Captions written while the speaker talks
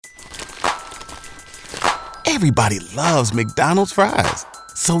everybody loves McDonald's fries.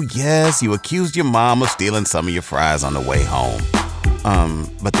 So yes, you accused your mom of stealing some of your fries on the way home.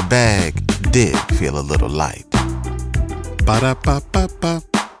 But the bag did feel a little light. Ba-da-ba-ba-ba.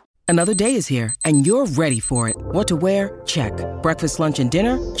 Another day is here, and you're ready for it. What to wear? Check. Breakfast, lunch, and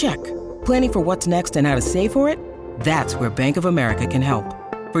dinner? Check. Planning for what's next and how to save for it? That's where Bank of America can help.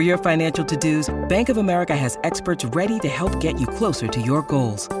 For your financial to-dos, Bank of America has experts ready to help get you closer to your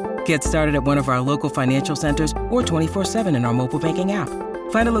goals. Get started at one of our local financial centers or 24/7 in our mobile banking app.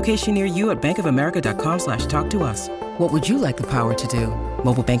 Find a location near you at bankofamerica.com/talktous. What would you like the power to do?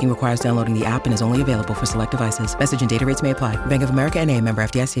 Mobile banking requires downloading the app and is only available for select devices. Message and data rates may apply. Bank of America N.A., member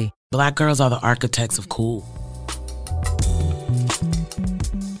FDIC. Black girls are the architects of cool.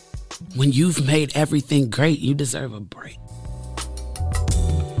 When you've made everything great, you deserve a break.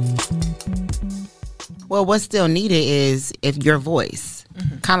 Well, what's still needed is if your voice,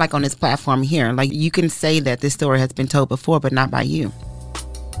 kind of like on this platform here, like you can say that this story has been told before, but not by you.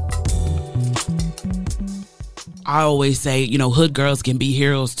 I always say, hood girls can be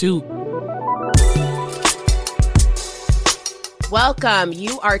heroes too. Welcome.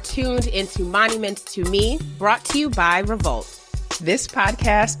 You are tuned into Monuments to Me, brought to you by Revolt. This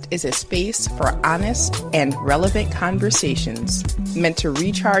podcast is a space for honest and relevant conversations meant to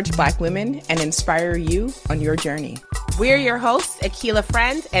recharge Black women and inspire you on your journey. We're your hosts, Akila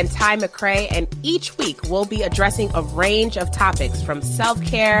Friend and Ty McCrae, and each week we'll be addressing a range of topics from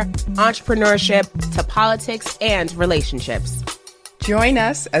self-care, entrepreneurship, to politics and relationships. Join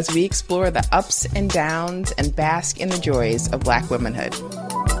us as we explore the ups and downs and bask in the joys of Black womanhood.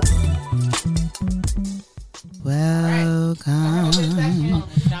 Welcome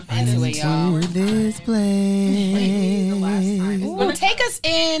into this place. Well, take us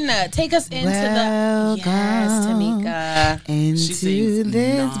into Tamika. Into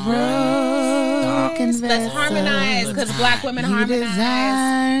this broken vessel. Let's harmonize, because Black women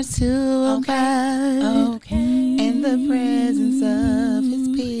harmonize. Desire to abide in the presence of His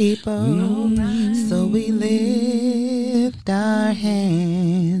people. So we lift our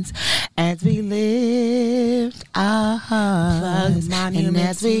hands as we lift our hearts, and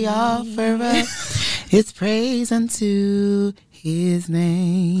as we offer up His praise unto His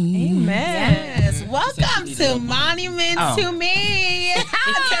name. Amen. Yes. Welcome to Monument to Me.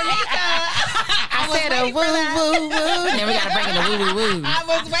 Tamika. I said a woo, woo, woo. Then we got to bring in the woo, woo, woo. I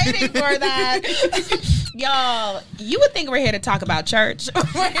was waiting for that. Y'all, you would think we're here to talk about church.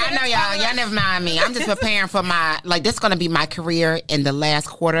 I know, y'all. Y'all never mind me. I'm just preparing for this is going to be my career in the last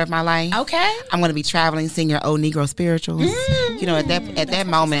quarter of my life. Okay. I'm going to be traveling, singing old Negro spirituals. At that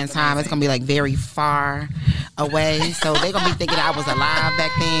moment in time, it's going to be like very far away. So they're going to be thinking I was alive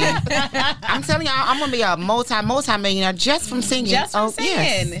back then. I'm telling y'all, I'm going to be a multi-millionaire just from singing. Just from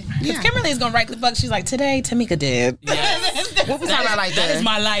singing. Because Kimberly's going to write the book. She's like, today, Tamika did. Yes. What we talking about like that? That is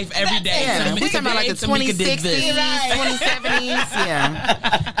my life every day. Yeah. We talking about like the 2060s, 2070s.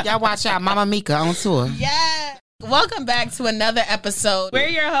 Yeah. Y'all watch out. Mama Mika on tour. Yeah. Welcome back to another episode. We're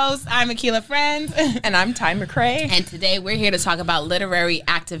your hosts. I'm Akila Friend. And I'm Ty McCrae. And today we're here to talk about literary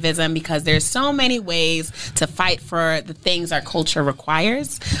activism, because there's so many ways to fight for the things our culture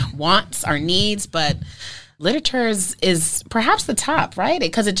requires, wants, our needs, but literature is perhaps the top, right?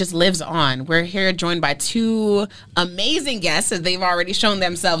 Because it just lives on. We're here joined by two amazing guests, as they've already shown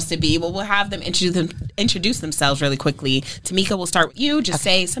themselves to be, but we'll have them introduce themselves really quickly. Tamika, we'll start with you. Just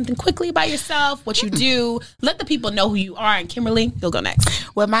say something quickly about yourself, what you do. Let the people know who you are. And Kimberly, you'll go next.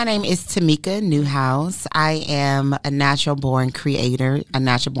 Well, my name is Tamika Newhouse. I am a natural-born creator, a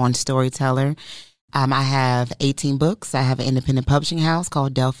natural-born storyteller. I have 18 books. I have an independent publishing house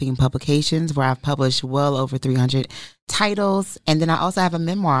called Delphine Publications, where I've published well over 300 titles. And then I also have a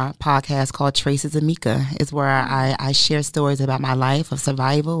memoir podcast called Traces of Mika. It's where I share stories about my life of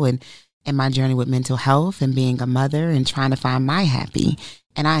survival and my journey with mental health and being a mother and trying to find my happy.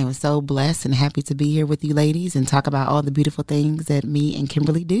 And I am so blessed and happy to be here with you ladies and talk about all the beautiful things that me and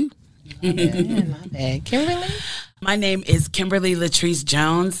Kimberly do. My bad. Kimberly? My name is Kimberly Latrice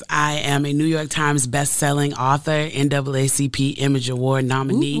Jones. I am a New York Times best-selling author, NAACP Image Award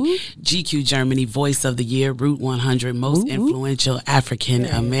nominee, GQ Germany Voice of the Year, Route 100 Most Influential African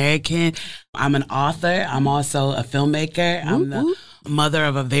American. I'm an author. I'm also a filmmaker. I'm the mother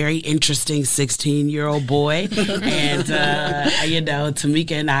of a very interesting 16-year-old boy. And,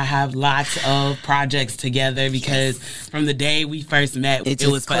 Tamika and I have lots of projects together because from the day we first met, it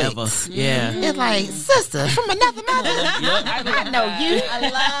was forever. Yeah. It's like, sister from another mother. I know you. I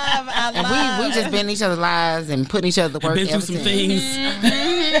love. And we just been in each other's lives and putting each other to work. Been through some things.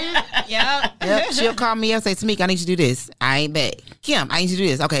 Yep. She'll call me up and say, Tamika, I need you to do this. I ain't back. Kim, I need you to do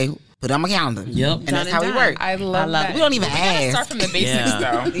this. Okay. put it on my calendar. Yep. And that's how we work. I love that. We don't even We gotta ask. start from the basics,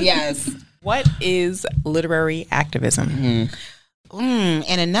 though. Yes. What is literary activism?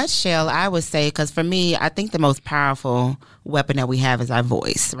 In a nutshell, I would say, because for me, I think the most powerful weapon that we have is our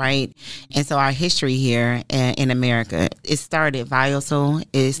voice, right? And so our history here in America, it started vital.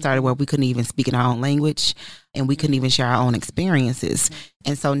 It started where we couldn't even speak in our own language and we couldn't even share our own experiences.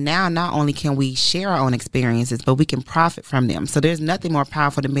 And so now not only can we share our own experiences, but we can profit from them. So there's nothing more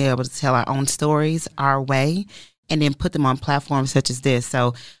powerful than being able to tell our own stories our way and then put them on platforms such as this.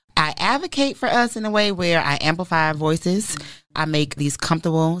 So I advocate for us in a way where I amplify our voices. I make these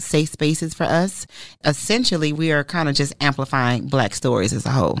comfortable, safe spaces for us. Essentially, we are kind of just amplifying Black stories as a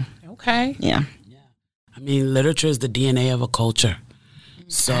whole. Okay. Yeah. I mean, literature is the DNA of a culture.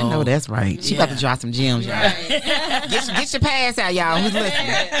 So I know that's right. She about to drop some gems, y'all. Get your pass out, y'all. Who's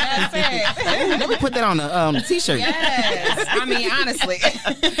listening? Let me put that on a T-shirt. Yes. I mean, honestly.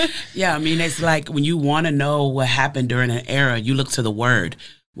 Yeah, I mean, it's like when you want to know what happened during an era, you look to the word.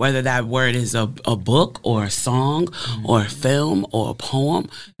 Whether that word is a book or a song or a film or a poem,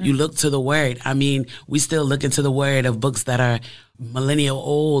 you look to the word. I mean, we still look into the word of books that are millennial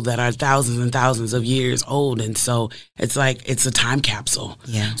old, that are thousands and thousands of years old. And so it's like, it's a time capsule.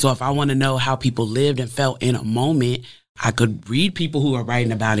 Yeah. So if I want to know how people lived and felt in a moment, I could read people who are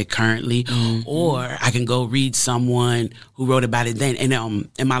writing about it currently, or I can go read someone who wrote about it then. And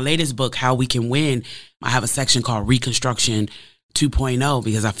in my latest book, How We Can Win, I have a section called Reconstruction 2.0,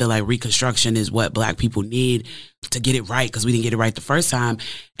 because I feel like reconstruction is what Black people need to get it right, because we didn't get it right the first time.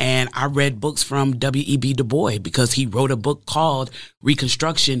 And I read books from W.E.B. Du Bois because he wrote a book called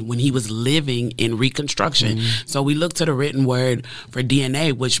Reconstruction when he was living in Reconstruction. So we look to the written word for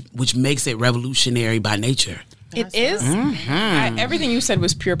DNA, which makes it revolutionary by nature. It is. Everything you said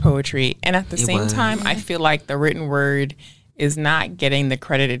was pure poetry. And at the same time, I feel like the written word is not getting the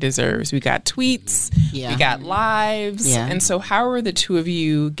credit it deserves. We got tweets, we got lives. And so how are the two of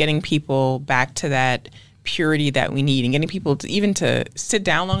you getting people back to that purity that we need and getting people to even to sit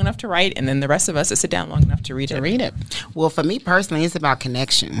down long enough to write, and then the rest of us to sit down long enough to read it? Well, for me personally, it's about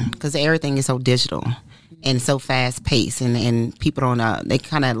connection, because everything is so digital and so fast paced, and people don't, they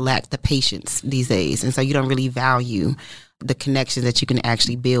kind of lack the patience these days. And so you don't really value the connections that you can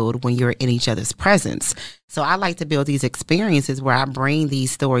actually build when you're in each other's presence. So I like to build these experiences where I bring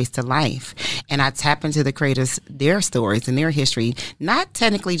these stories to life and I tap into the creators, their stories and their history, not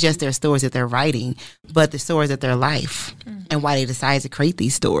technically just their stories that they're writing, but the stories of their life and why they decided to create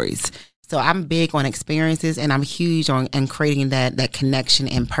these stories. So I'm big on experiences, and I'm huge on creating that connection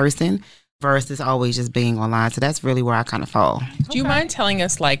in person versus always just being online. So that's really where I kind of fall. Do you mind telling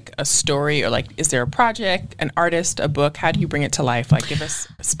us like a story, or like, is there a project, an artist, a book? How do you bring it to life? Like, give us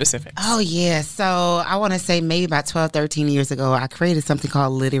specifics. Oh, yeah. So I want to say maybe about 12, 13 years ago, I created something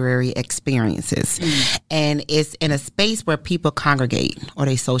called Literary Experiences. And it's in a space where people congregate or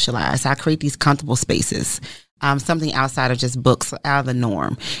they socialize. So I create these comfortable spaces. Something outside of just books, out of the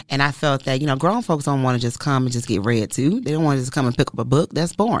norm. And I felt that, grown folks don't want to just come and just get read to. They don't want to just come and pick up a book.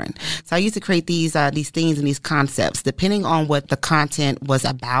 That's boring. So I used to create these things and these concepts. Depending on what the content was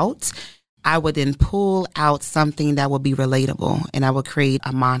about, I would then pull out something that would be relatable, and I would create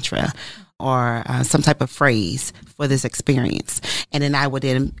a mantra or some type of phrase for this experience. And then I would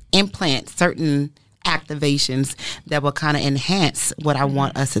then implant certain activations that will kind of enhance what I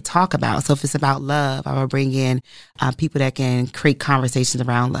want us to talk about. So if it's about love, I will bring in people that can create conversations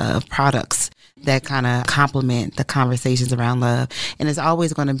around love, products that kind of complement the conversations around love. And it's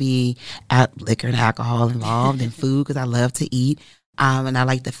always going to be liquor and alcohol involved and food, because I love to eat. And I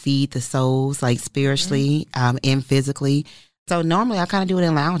like to feed the souls, like spiritually and physically. So normally I kind of do it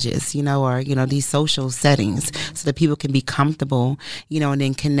in lounges, or, these social settings, so that people can be comfortable, and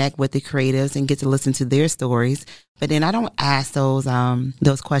then connect with the creatives and get to listen to their stories. But then I don't ask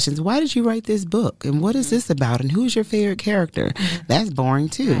those questions. Why did you write this book? And what is this about? And who's your favorite character? That's boring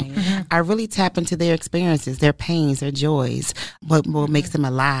too. I really tap into their experiences, their pains, their joys, what makes them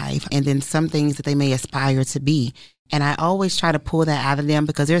alive, and then some things that they may aspire to be. And I always try to pull that out of them,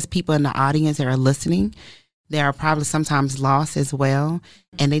 because there's people in the audience that are listening. They are probably sometimes lost as well,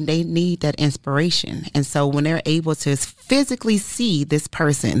 and they need that inspiration. And so when they're able to physically see this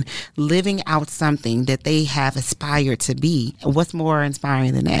person living out something that they have aspired to be, what's more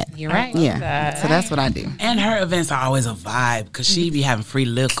inspiring than that? You're right. Yeah. So that's what I do. And her events are always a vibe, because she be having free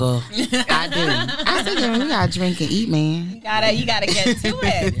liquor. I do. I think we gotta drink and eat, man. You gotta get to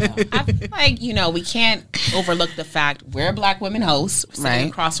it. I feel like, we can't overlook the fact we're Black women hosts, sitting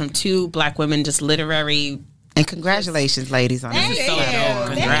across from two Black women, just literary. And congratulations, ladies, on this. So dope.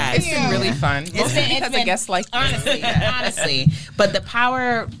 Congrats. It's been really fun. It's been a guest like honestly. But the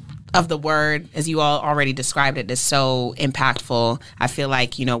power of the word, as you all already described it, is so impactful. I feel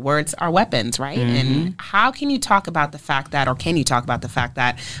like, words are weapons, right? And how can you talk about the fact that, or can you talk about the fact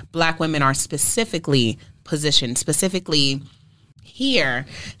that Black women are specifically positioned, specifically here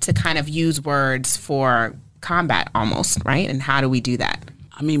to kind of use words for combat almost, right? And how do we do that?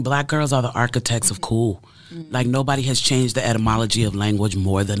 I mean, Black girls are the architects of cool. Like, nobody has changed the etymology of language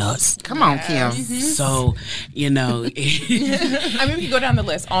more than us. Come on, Kim. So, I mean, we can go down the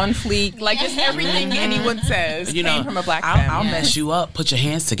list. On fleek. Like, just everything anyone says came from a Black family. I'll mess you up. Put your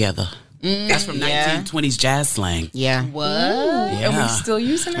hands together. That's from 1920s jazz slang. Yeah. What? Yeah. And we still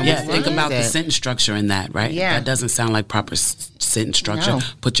using it? Yeah, think about the sentence structure in that, right? Yeah. That doesn't sound like proper sentence structure. No.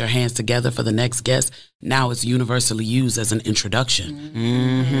 Put your hands together for the next guest. Now it's universally used as an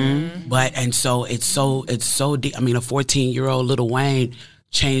introduction. But, and so it's so deep. I mean, a 14-year-old Lil Wayne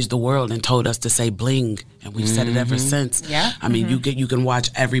changed the world and told us to say bling, and we've said it ever since. Yeah. I mean, you can watch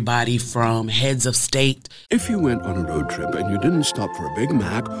everybody from heads of state. If you went on a road trip and you didn't stop for a Big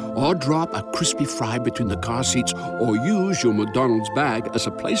Mac or drop a crispy fry between the car seats or use your McDonald's bag as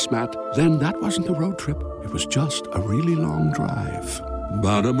a placemat, then that wasn't a road trip. It was just a really long drive.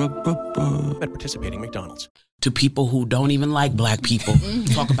 Ba-da-ba-ba-ba. At participating McDonald's. To people who don't even like Black people,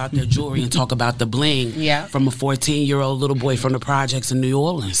 talk about their jewelry and talk about the bling from a 14-year-old little boy from the projects in New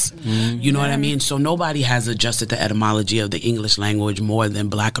Orleans. You know what I mean? So nobody has adjusted the etymology of the English language more than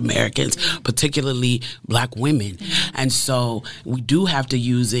Black Americans, particularly Black women. And so we do have to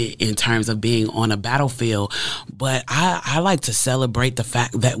use it in terms of being on a battlefield. But I like to celebrate the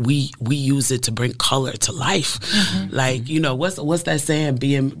fact that we use it to bring color to life. Like, what's that saying?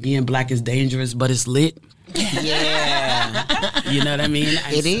 Being Black is dangerous, but it's lit. Yeah. You know what I mean?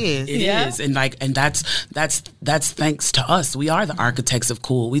 It is. It is. And that's thanks to us. We are the architects of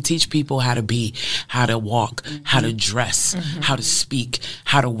cool. We teach people how to be, how to walk, how to dress, how to speak,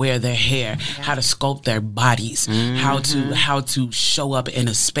 how to wear their hair, how to sculpt their bodies, how to show up in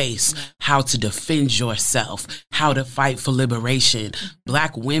a space, how to defend yourself, how to fight for liberation.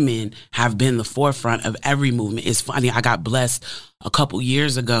 Black women have been the forefront of every movement. It's funny, I got blessed a couple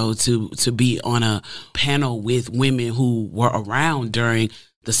years ago to be on a panel with women who were around during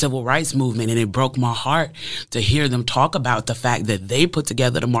the civil rights movement, and it broke my heart to hear them talk about the fact that they put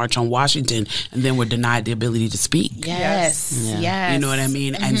together the March on Washington and then were denied the ability to speak. Yes. You know what I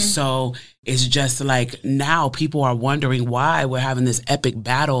mean? And so it's just like now people are wondering why we're having this epic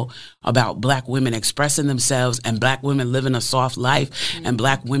battle about Black women expressing themselves and Black women living a soft life and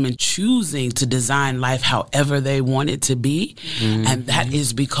Black women choosing to design life however they want it to be. And that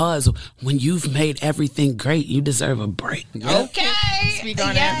is because when you've made everything great, you deserve a break. Okay. Speak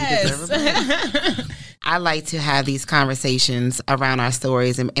on that. I like to have these conversations around our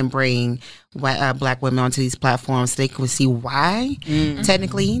stories and bring Black women onto these platforms so they can see why.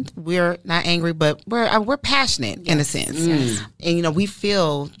 Technically, we're not angry, but we're passionate in a sense. And we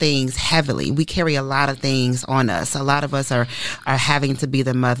feel things heavily. We carry a lot of things on us. A lot of us are having to be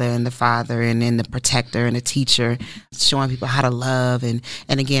the mother and the father and then the protector and the teacher, showing people how to love. And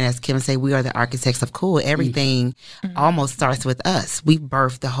again, as Kim said, we are the architects of cool. Everything almost starts with us. We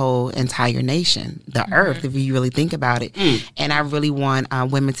birthed the whole entire nation, the earth, if you really think about it. And I really want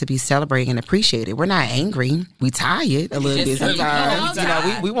women to be celebrating and appreciated. We're not angry. We tired a little bit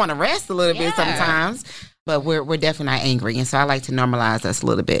sometimes. We want to rest a little bit sometimes. But we're definitely not angry. And so I like to normalize us a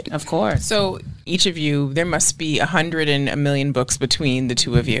little bit. Of course. So each of you, there must be 100 and a million books between the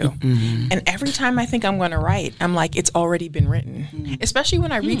two of you. And every time I think I'm going to write, I'm like, it's already been written. Especially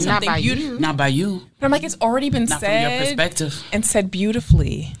when I read something beautiful. Not by you. But I'm like, it's already been Not said. from your perspective. And said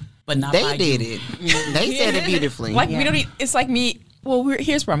beautifully. But not They by did you. it. They said it beautifully. Like, we don't need, it's like me. Well,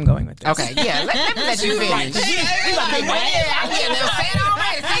 here's where I'm going with this. Okay, yeah, let me let you finish. This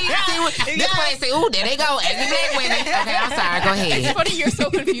way, say, ooh, there they go, angry Black women. Okay, I'm sorry, go ahead. It's funny, you're so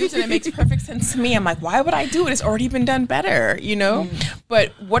confused, and it makes perfect sense to me. I'm like, why would I do it? It's already been done better,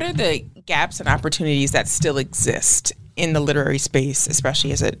 But what are the gaps and opportunities that still exist in the literary space,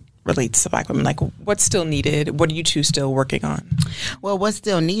 especially as it relates to Black women? Like, what's still needed? What are you two still working on? Well, what's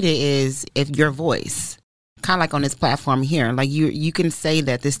still needed is if your voice, kind of like on this platform here, like you can say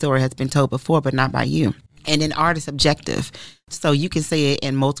that this story has been told before, but not by you. And then art is subjective. So you can say it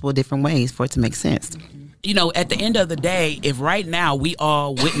in multiple different ways for it to make sense. At the end of the day, if right now we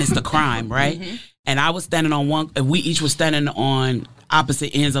all witnessed a crime, right? And I was standing on one, we each were standing on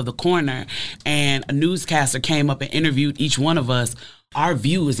opposite ends of the corner, and a newscaster came up and interviewed each one of us, our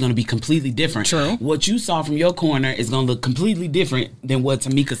view is going to be completely different. True. What you saw from your corner is going to look completely different than what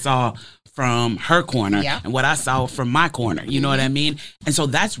Tamika saw from her corner and what I saw from my corner. You know what I mean? And so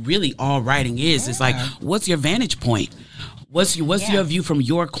that's really all writing is. It's like, what's your vantage point? What's your view from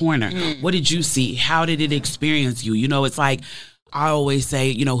your corner? What did you see? How did it experience you? You know, it's like, I always say,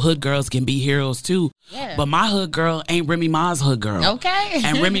 you know, hood girls can be heroes too. Yeah. But my hood girl ain't Remy Ma's hood girl. Okay.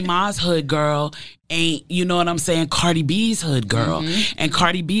 And Remy Ma's hood girl ain't, you know what I'm saying, Cardi B's hood girl. Mm-hmm. And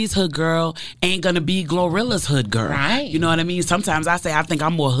Cardi B's hood girl ain't gonna be Glorilla's hood girl. Right. You know what I mean? Sometimes I say I think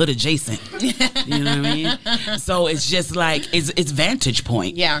I'm more hood adjacent. You know what I mean? So it's just like, it's vantage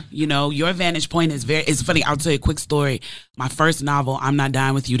point. Yeah. You know, your vantage point is it's funny. I'll tell you a quick story. My first novel, I'm Not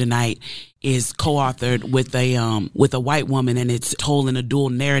Dying With You Tonight, is co-authored with a white woman, and it's told in a dual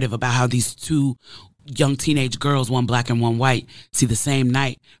narrative about how these two young teenage girls, one black and one white, see the same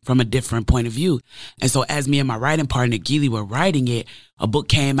night from a different point of view. And so as me and my writing partner, Geely, were writing it, a book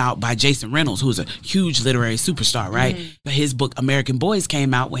came out by Jason Reynolds, who's a huge literary superstar, right? Mm-hmm. His book, American Boys,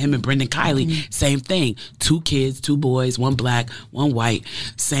 came out with him and Brendan Kiley. Mm-hmm. Same thing. 2 kids, 2 boys, 1 black, 1 white,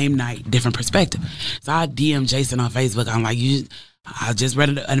 same night, different perspective. So I DM Jason on Facebook. I'm like, I just read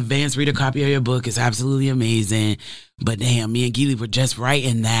an advanced reader copy of your book. It's absolutely amazing. But damn, me and Geely were just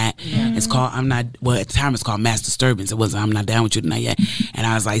writing that. Mm-hmm. It's called, at the time it's called Mass Disturbance. It wasn't I'm Not Down With You Tonight yet. And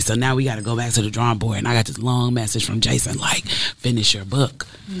I was like, so now we got to go back to the drawing board. And I got this long message from Jason, like, finish your book.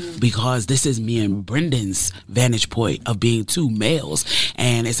 Mm-hmm. Because this is me and Brendan's vantage point of being 2 males.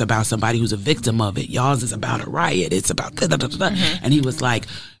 And it's about somebody who's a victim of it. Y'all's is about a riot. It's about da-da-da-da-da. Mm-hmm. And he was like,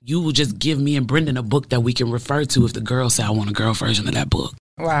 you will just give me and Brendan a book that we can refer to if the girls say I want a girl version of that book.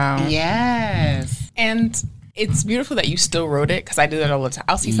 Wow. Yes. And it's beautiful that you still wrote it, because I do that all the time.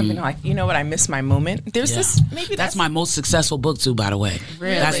 I'll see something like, you know what, I missed my moment. There's this, maybe that's my most successful book too, by the way.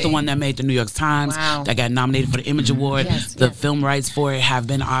 Really? That's the one that made the New York Times. Wow. That got nominated for the Image Award. The film rights for it have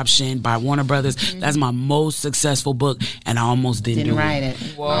been optioned by Warner Brothers. Mm-hmm. That's my most successful book, and I almost didn't write it.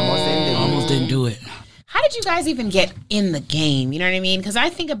 Whoa. Almost didn't do it. How did you guys even get in the game? You know what I mean? Because I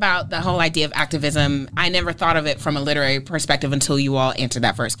think about the whole idea of activism. I never thought of it from a literary perspective until you all answered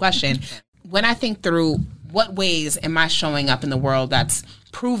that first question. When I think through what ways am I showing up in the world that's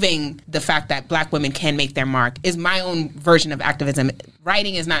proving the fact that Black women can make their mark is my own version of activism.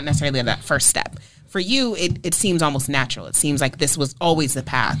 Writing is not necessarily that first step. For you, it seems almost natural. It seems like this was always the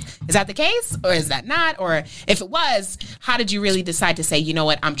path. Is that the case, or is that not? Or if it was, how did you really decide to say, you know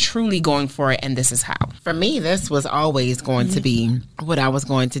what, I'm truly going for it, and this is how? For me, this was always going to be what I was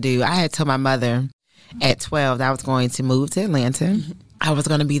going to do. I had told my mother at 12 that I was going to move to Atlanta. I was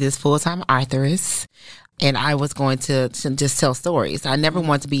going to be this full-time authoress, and I was going to just tell stories. I never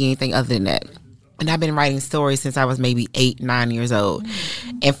wanted to be anything other than that. And I've been writing stories since I was maybe 8, 9 years old.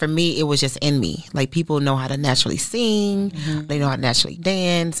 And for me, it was just in me. Like, people know how to naturally sing. Mm-hmm. They know how to naturally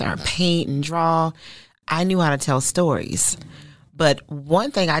dance or paint and draw. I knew how to tell stories. But one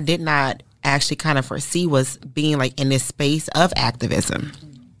thing I did not actually kind of foresee was being like in this space of activism.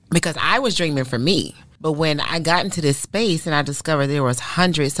 Because I was dreaming for me. But when I got into this space and I discovered there was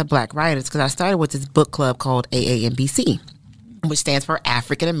hundreds of Black writers, because I started with this book club called AAMBC, which stands for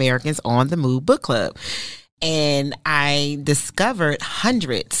African Americans on the Move Book Club. And I discovered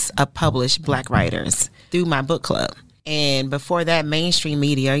hundreds of published Black writers through my book club. And before that, mainstream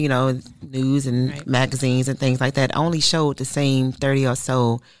media, you know, news and magazines and things like that only showed the same 30 or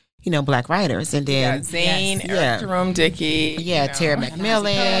so, you know, Black writers. And then Zane, Eric Jerome Dickey. Yeah, Terry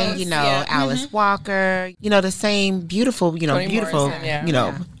McMillan, you know, Alice Walker, you know, the same beautiful, you know, Toni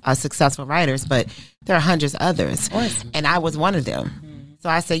Morrison, successful writers, but there are hundreds of others. And I was one of them. So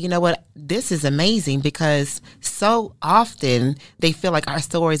I said, you know what, this is amazing, because so often they feel like our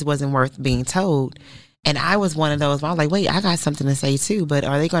stories wasn't worth being told. And I was one of those where I was like, wait, I got something to say too, but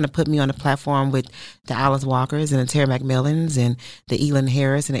are they going to put me on a platform with the Alice Walkers and the Terry McMillans and the Elin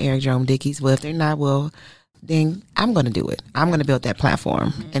Harris and the Eric Jerome Dickeys? Well, if they're not, well, then I'm going to do it. I'm going to build that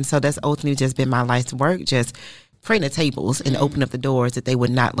platform. And so that's ultimately just been my life's work, just praying the tables and open up the doors that they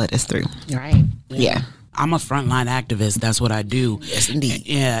would not let us through. Right. Yeah. I'm a frontline activist. That's what I do. Yes, indeed.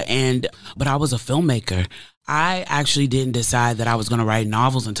 Yeah, but I was a filmmaker. I actually didn't decide that I was going to write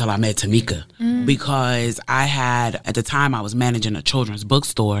novels until I met Tamika, because I had, at the time, I was managing a children's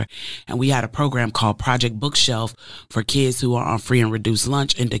bookstore, and we had a program called Project Bookshelf for kids who are on free and reduced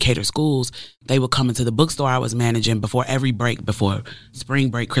lunch in Decatur schools. They would come into the bookstore I was managing before every break, before spring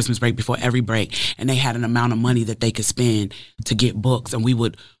break, Christmas break, before every break, and they had an amount of money that they could spend to get books, and we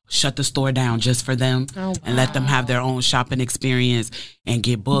would shut the store down just for them and let them have their own shopping experience and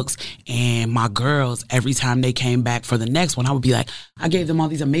get books. And my girls, every time they came back for the next one, I would be like, I gave them all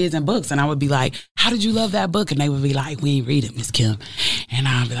these amazing books. And I would be like, how did you love that book? And they would be like, we ain't read it, Miss Kim. And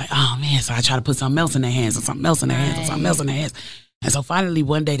I'd be like, oh man. So I try to put something else in their hands and something else in their hands and something else in their hands. And so finally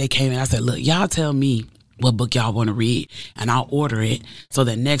one day they came and I said, look, y'all tell me what book y'all want to read and I'll order it so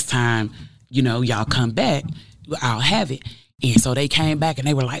that next time, you know, y'all come back, I'll have it. And so they came back and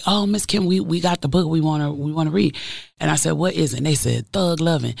they were like, oh, Miss Kim, we got the book we want to read. And I said, what is it? And they said, Thug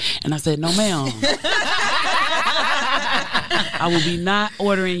Loving. And I said, no, ma'am. I will be not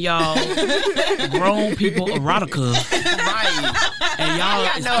ordering y'all grown people erotica. Right. And y'all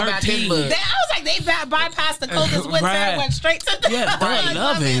is 13. I was like, they bypassed the Coldest Winter and went straight to the Thug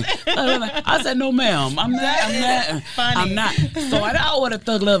Loving. I said, no, ma'am. I'm not. So I ordered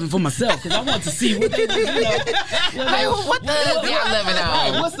Thug Loving for myself because I want to see what they do. What the y'all living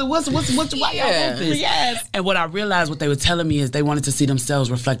on? Why y'all want this? Yes. And what I realized, what they were telling me is they wanted to see themselves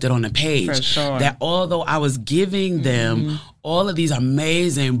reflected on the page. For sure. That although I was giving them all of these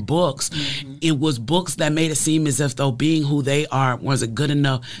amazing books, it was books that made it seem as if though being who they are wasn't good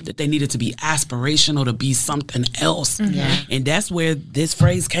enough, that they needed to be aspirational to be something else. And that's where this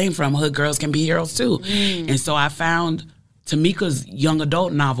phrase came from, hood girls can be heroes too. And so I found Tamika's young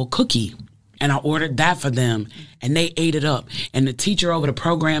adult novel, Cookie, and I ordered that for them, and they ate it up. And the teacher over the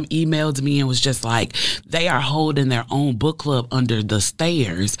program emailed me and was just like, they are holding their own book club under the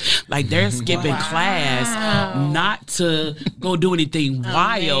stairs. Like, they're skipping class not to go do anything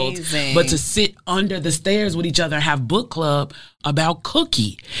wild, but to sit under the stairs with each other and have book club about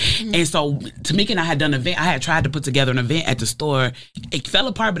Cookie. And so Tamika and I had done an event. I had tried to put together an event at the store. It fell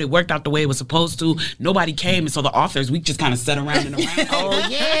apart, but it worked out the way it was supposed to. Nobody came, and so the authors, we just kind of sat around and around. Oh,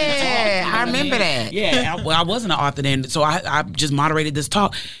 yeah. I remember that. Yeah, I wasn't an author then, so I just moderated this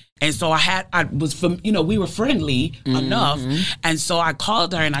talk. And so we were friendly enough. And so I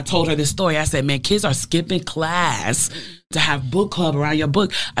called her and I told her this story. I said, man, kids are skipping class to have book club around your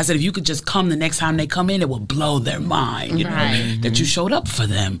book. I said, if you could just come the next time they come in, it will blow their mind, that you showed up for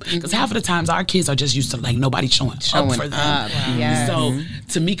them. Because half of the times our kids are just used to like nobody showing up for them. Yes. So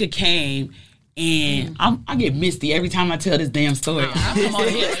Tamika came. And I get misty every time I tell this damn story. I come on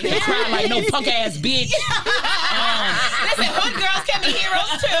here and cry like no punk ass bitch. Listen, hood girls can be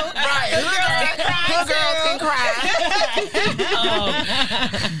heroes too. Right. Hood girls can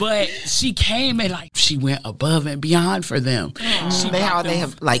cry. But she came and like she went above and beyond for them. They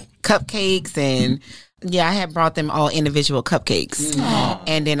have like cupcakes and. Yeah, I had brought them all individual cupcakes.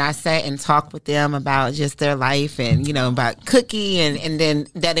 And then I sat and talked with them about just their life and, about Cookie and then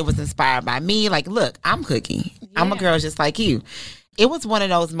that it was inspired by me. Like, look, I'm Cookie. Yeah. I'm a girl just like you. It was one of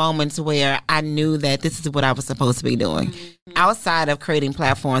those moments where I knew that this is what I was supposed to be doing. Outside of creating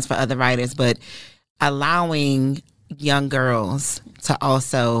platforms for other writers, but allowing young girls to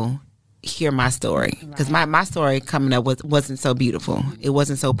also hear my story. Because my story coming up wasn't so beautiful. It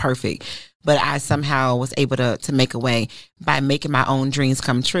wasn't so perfect. But I somehow was able to make a way by making my own dreams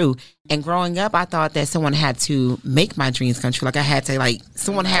come true. And growing up, I thought that someone had to make my dreams come true. Like I had to,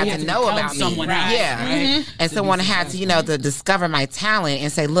 someone had to know about me. Right. And someone had to, to discover my talent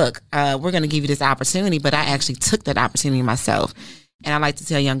and say, look, we're going to give you this opportunity. But I actually took that opportunity myself. And I like to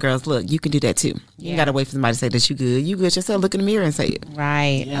tell young girls, look, you can do that too. You got to wait for somebody to say that you good. You good yourself. Look in the mirror and say it.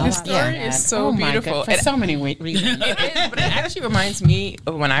 Right. Yeah. This story is so beautiful. For so many reasons. It is, but it actually reminds me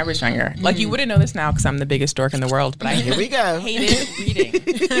of when I was younger. Like, you wouldn't know this now because I'm the biggest dork in the world, but Here we go. hated reading.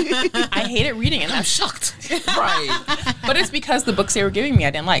 I hated reading, and I'm shocked. Right. But it's because the books they were giving me I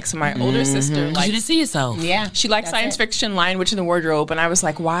didn't like. So my older sister, you didn't see yourself. Yeah. She liked science fiction, Lion, Witch in the Wardrobe, and I was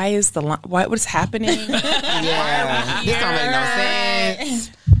like, what's happening? Yeah. This don't make no sense.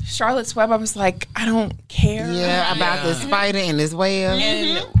 Charlotte's Web, I was like, I don't care. Yeah, about the spider and this whale.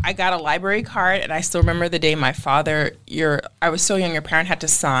 And I got a library card, and I still remember the day my father, I was so young, your parent had to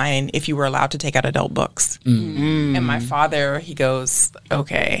sign if you were allowed to take out adult books. And my father, he goes,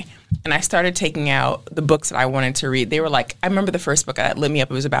 okay. And I started taking out the books that I wanted to read. They were like, I remember the first book that lit me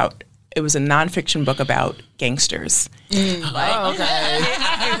up. It was a nonfiction book about gangsters. You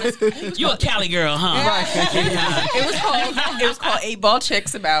a Cali girl, huh? Right. It was called 8-Ball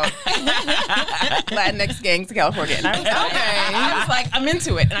Chicks about Latinx gangs in California. And I was like, I'm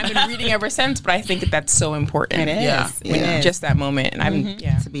into it. And I've been reading ever since, but I think that's so important. It is. Yeah. Just that moment. And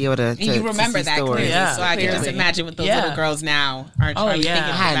To be able to and you remember that clearly. Yeah. So I can just imagine what those little girls now are thinking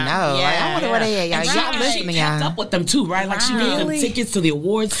about. I know. Yeah. I wonder where they at. Y'all listening, She kept up with them too, right? Like she gave them tickets to the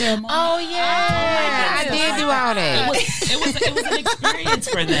awards ceremony. Oh, yeah. I did do all that. It was an experience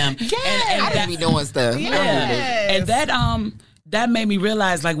for them. Yeah. And I didn't be doing stuff. Yeah. And that made me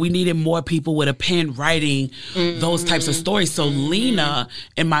realize like we needed more people with a pen writing those types of stories. So Lena,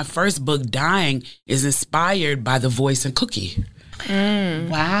 in my first book, Dying, is inspired by the voice in Cookie.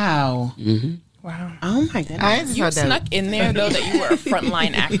 Wow. wow. Oh my goodness. You snuck in there though that you were a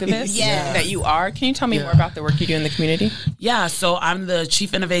frontline activist. That you are. Can you tell me more about the work you do in the community? Yeah, so I'm the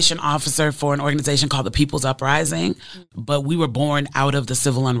Chief Innovation Officer for an organization called the People's Uprising, but we were born out of the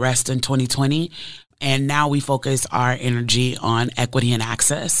civil unrest in 2020. And now we focus our energy on equity and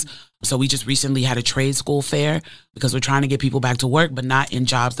access. So we just recently had a trade school fair because we're trying to get people back to work, but not in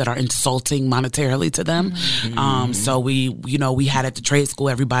jobs that are insulting monetarily to them. So we had at the trade school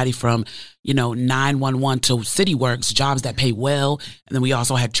everybody from, 911 to City Works, jobs that pay well. And then we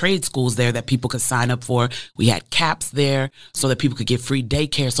also had trade schools there that people could sign up for. We had CAPS there so that people could get free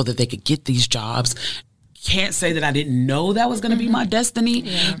daycare so that they could get these jobs. Can't say that I didn't know that was going to be my destiny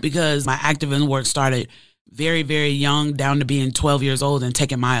because my activism work started very, very young, down to being 12 years old and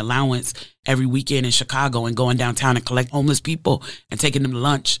taking my allowance every weekend in Chicago and going downtown and collect homeless people and taking them to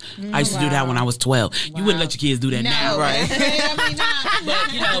lunch. I used to do that when I was 12. You wouldn't let your kids do that now, right?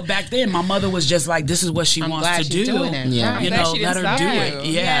 But, back then, my mother was just like, this is what she wants to do. Let her do it.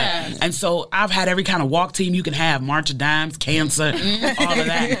 Yeah. And so I've had every kind of walk team you can have, March of Dimes, Cancer, all of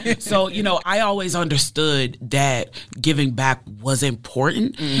that. So, I always understood that giving back was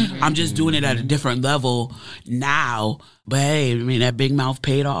important. I'm just doing it at a different level now. But hey, that big mouth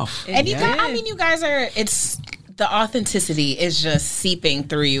paid off. And you guys are, the authenticity is just seeping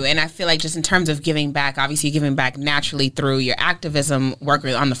through you. And I feel like just in terms of giving back, obviously you're giving back naturally through your activism work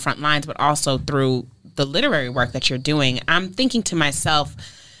on the front lines, but also through the literary work that you're doing. I'm thinking to myself,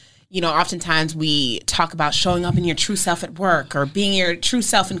 oftentimes we talk about showing up in your true self at work or being your true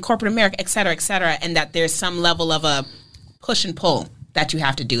self in corporate America, et cetera, and that there's some level of a push and pull that you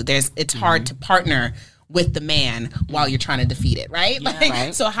have to do. It's hard to partner with the man while you're trying to defeat it, right?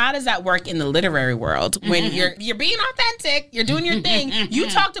 Right. So how does that work in the literary world when you're being authentic, you're doing your thing? You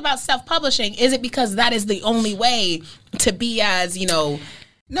talked about self-publishing. Is it because that is the only way to be as, No,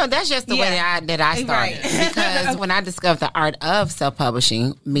 that's just the way that I started. Right. Because when I discovered the art of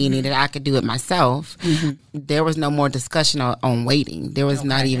self-publishing, meaning that I could do it myself, there was no more discussion on waiting. There was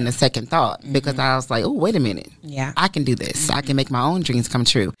not even a second thought because I was like, oh, wait a minute. Yeah. I can do this. I can make my own dreams come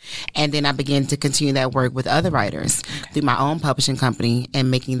true. And then I began to continue that work with other writers through my own publishing company and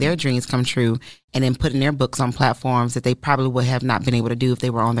making their dreams come true and then putting their books on platforms that they probably would have not been able to do if they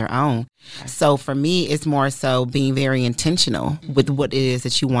were on their own. So for me, it's more so being very intentional with what it is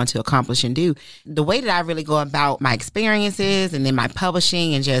that you want to accomplish and do. The way that I really go about my experiences and then my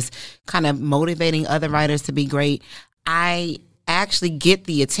publishing and just kind of motivating other writers to be great, I actually get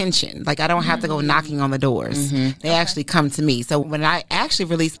the attention. Like I don't have to go knocking on the doors. They actually come to me. So when I actually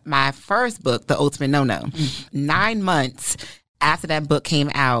released my first book, The Ultimate No-No, 9 months after that book came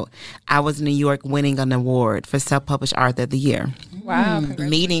out, I was in New York winning an award for Self-Published Author of the Year. Wow.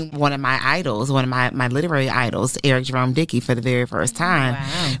 Meeting one of my idols, one of my literary idols, Eric Jerome Dickey, for the very first time,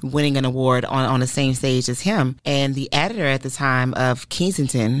 winning an award on the same stage as him. And the editor at the time of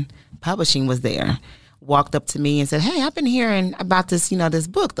Kensington Publishing was there. Walked up to me and said, hey, I've been hearing about this, this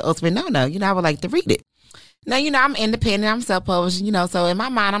book, The Ultimate No-No. I would like to read it. Now, I'm independent, I'm self-published, so in my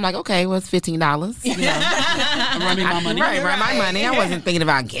mind, I'm like, okay, well, it's $15, Run me my money. Right, run my money. I wasn't thinking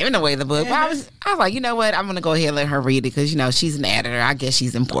about giving away the book, but I was like, you know what, I'm going to go ahead and let her read it because, she's an editor. I guess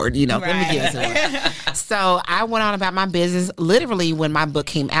she's important, let me give it to her. So I went on about my business. Literally, when my book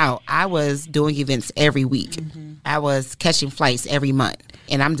came out, I was doing events every week. I was catching flights every month.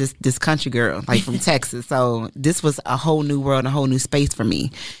 And I'm just this country girl, like from Texas. So this was a whole new world, a whole new space for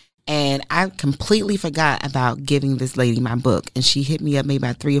me. And I completely forgot about giving this lady my book. And she hit me up maybe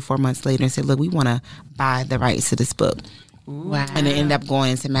about 3 or 4 months later and said, look, we want to buy the rights to this book. Wow. And it ended up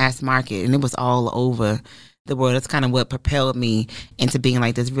going into mass market. And it was all over the world. That's kind of what propelled me into being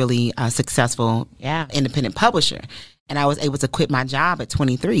like this really successful independent publisher. And I was able to quit my job at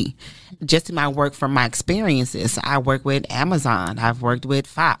 23. Just in my work from my experiences, I worked with Amazon. I've worked with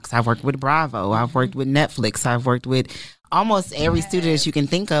Fox. I've worked with Bravo. I've worked with Netflix. I've worked with almost every student you can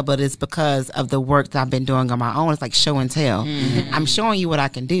think of, but it's because of the work that I've been doing on my own. It's like show and tell. I'm showing you what I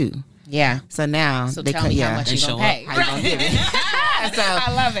can do. Yeah. So now they tell me how much you gonna pay. How you gonna give it? So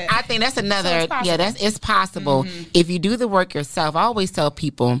I love it. I think that's another. It's possible if you do the work yourself. I always tell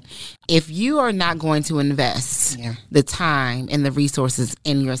people, if you are not going to invest the time and the resources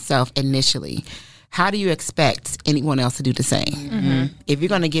in yourself initially, how do you expect anyone else to do the same? If you're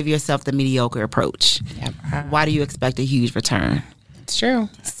going to give yourself the mediocre approach, why do you expect a huge return? It's true.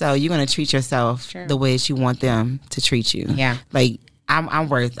 So you're going to treat yourself the way that you want them to treat you. Yeah. Like I'm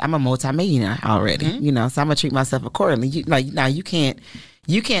a multimillionaire already, so I'm going to treat myself accordingly. Now you can't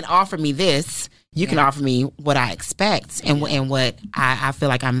offer me this. You can offer me what I expect and what I feel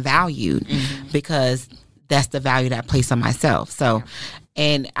like I'm valued because that's the value that I place on myself. So,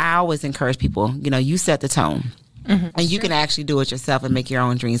 and I always encourage people, you set the tone. And you can actually do it yourself and make your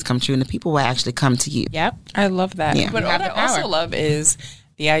own dreams come true. And the people will actually come to you. Yep. I love that. Yeah. But what I also love is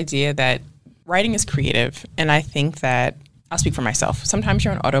the idea that writing is creative. And I think that I'll speak for myself. Sometimes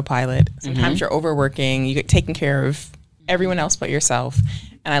you're on autopilot. Sometimes you're overworking. You get taken care of everyone else but yourself.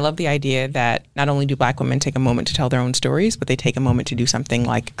 And I love the idea that not only do Black women take a moment to tell their own stories, but they take a moment to do something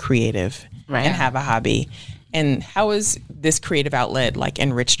like creative and have a hobby. And how has this creative outlet like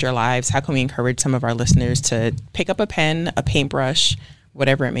enriched your lives? How can we encourage some of our listeners to pick up a pen, a paintbrush,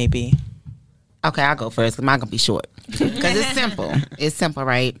 whatever it may be? Okay, I'll go first because mine going to be short. Because it's simple. It's simple,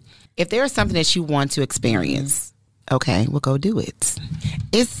 right? If there is something that you want to experience, okay, well, go do it.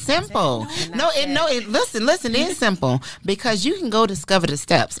 It's simple. Listen, it is simple because you can go discover the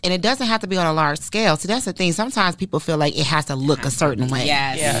steps and it doesn't have to be on a large scale. So that's the thing. Sometimes people feel like it has to look a certain way.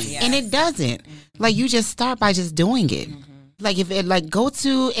 Yes. And it doesn't. Like you just start by just doing it. Like if it like go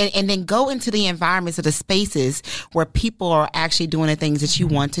to and then go into the environments or the spaces where people are actually doing the things that you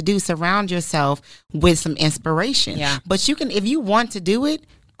want to do. Surround yourself with some inspiration. Yeah. But you can, if you want to do it,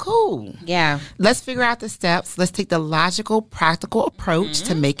 cool. Yeah. Let's figure out the steps. Let's take the logical, practical approach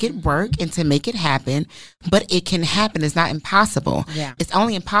to make it work and to make it happen. But it can happen. It's not impossible. Yeah. It's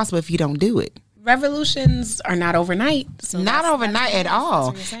only impossible if you don't do it. Revolutions are not overnight. So not overnight at all.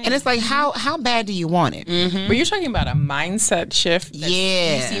 And it's like, how bad do you want it? But you're talking about a mindset shift that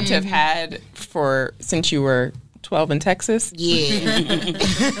you seem to have had since you were 12 in Texas. Yeah.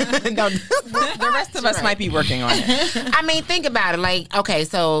 No, the rest of us might be working on it. I mean, think about it. Like, okay,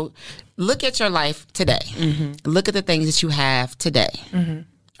 so look at your life today. Look at the things that you have today.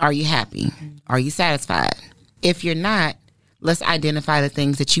 Are you happy? Are you satisfied? If you're not, let's identify the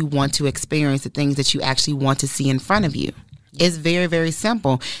things that you want to experience, the things that you actually want to see in front of you. It's very, very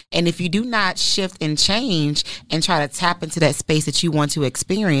simple. And if you do not shift and change and try to tap into that space that you want to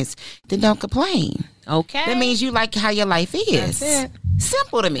experience, then don't complain. Okay. That means you like how your life is. That's it.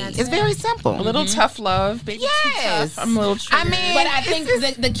 Simple to me. It's very simple. A little tough love, baby. Yes. Too tough. I'm a little triggered. But I think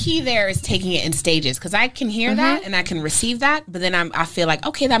the key there is taking it in stages because I can hear that and I can receive that, but then I feel like,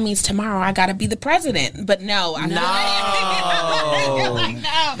 okay, that means tomorrow I got to be the president. But no. No,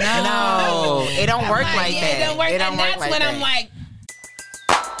 it don't work like that. It don't work. It don't and work that's like when that. I'm like,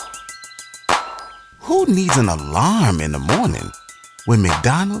 Who needs an alarm in the morning when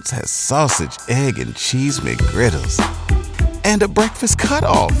McDonald's has sausage, egg, and cheese McGriddles and a breakfast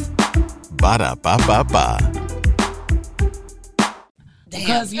cutoff? Ba-da-ba-ba-ba.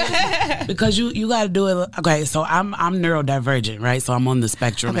 Because you got to do it. Okay, so I'm neurodivergent, right? So I'm on the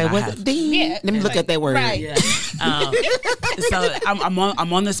spectrum. Okay, let me look at that word. Right. Yeah. So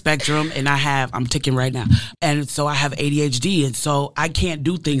I'm on the spectrum, and I'm ticking right now, and so I have ADHD, and so I can't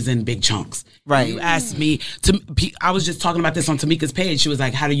do things in big chunks. Right. You asked me I was just talking about this on Tamika's page. She was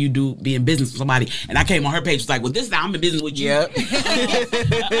like, "How do you be in business with somebody?" And I came on her page, was like, "Well, this is how I'm in business with you." Yep. And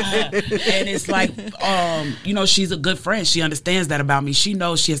it's like, she's a good friend. She understands that about me. She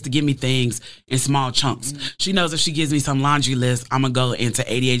knows she has to give me things in small chunks. She knows if she gives me some laundry list, I'm going to go into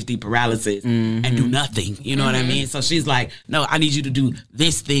ADHD paralysis and do nothing. You know what I mean? So she's like, no, I need you to do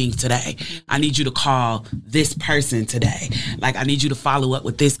this thing today. I need you to call this person today. Like, I need you to follow up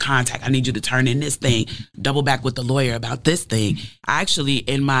with this contact. I need you to turn in this thing, double back with the lawyer about this thing. I actually,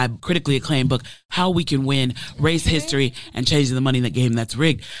 in my critically acclaimed book, How We Can Win Race History and Changing the Money in the Game That's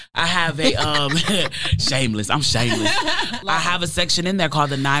Rigged, I have a, shameless. I'm shameless. I have a section in there called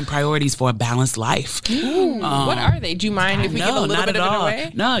the 9 Priorities for a Balanced Life. What are they? Do you mind if we give a little bit of it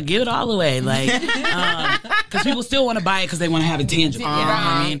away? No, give it all away. Like, because people still want to buy it because they want to have it tangible. You know what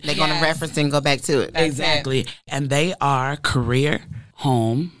I mean? They're going to reference and go back to it. Exactly. And they are career,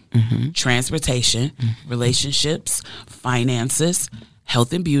 home, transportation, relationships, finances,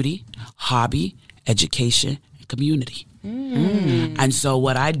 health and beauty, hobby, education, and community. And so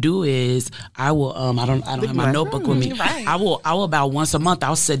what I do is I will I don't have my notebook with me. Right. I will about once a month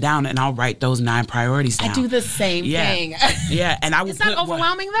I'll sit down and I'll write those 9 priorities down. I do the same thing. Yeah, and I will. It's not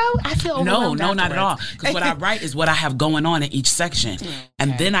overwhelming though. I feel overwhelmed. No, not at all. Because what I write is what I have going on in each section,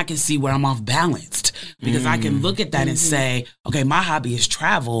 and then I can see where I'm off balanced because I can look at that and say, okay, my hobby is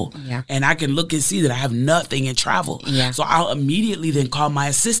travel, and I can look and see that I have nothing in travel. So I'll immediately then call my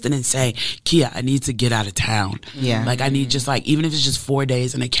assistant and say, Kia, I need to get out of town. Like I need just like, even if it's just 4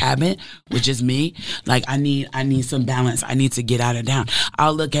 days in a cabin with just me, like I need some balance. I need to get out of town.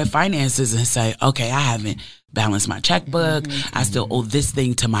 I'll look at finances and say, okay, I haven't balance my checkbook. I still owe this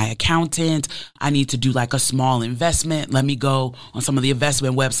thing to my accountant. I need to do like a small investment. Let me go on some of the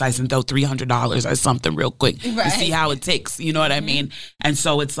investment websites and throw $300 or something real quick to see how it ticks. You know what I mean? And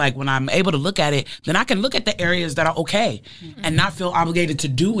so it's like when I'm able to look at it, then I can look at the areas that are okay and not feel obligated to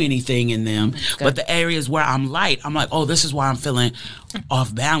do anything in them. But the areas where I'm light, I'm like, oh, this is why I'm feeling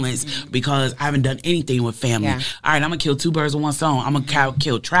off balance because I haven't done anything with family. All right, I'm going to kill 2 birds with one stone. I'm going to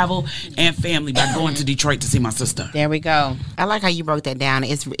kill travel and family by going to Detroit to see you my sister. There we go. I like how you broke that down.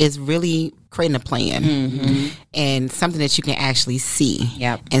 It's really creating a plan and something that you can actually see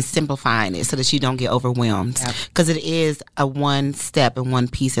and simplifying it so that you don't get overwhelmed. Because it is a one step and one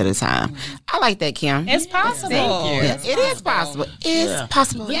piece at a time. I like that, Kim. It's possible. Thank you. It is possible. It's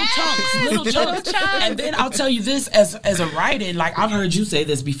possible. Little chunks. And then I'll tell you this as a writer, like I've heard you say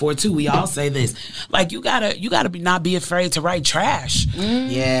this before too. We all say this. Like you gotta not be afraid to write trash.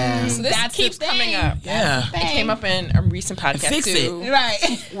 Yeah. So this keeps coming up. Yeah. It came up in a recent podcast too.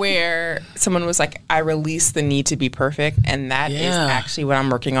 Right. Where someone was like, I release the need to be perfect, and that is actually what I'm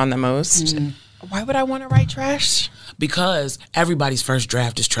working on the most. Why would I want to write trash? Because everybody's first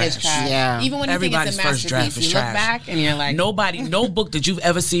draft is trash. Yeah. Even when you Everybody's think it's a first draft masterpiece, is you look trash. back and you're like, no book that you've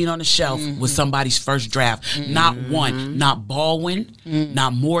ever seen on the shelf was somebody's first draft. Not one. Not Baldwin.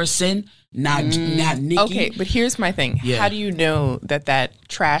 Not Morrison. Not Nikki. Okay, but here's my thing. Yeah. How do you know that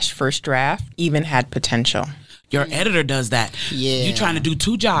trash first draft even had potential? Your editor does that. Yeah. You're trying to do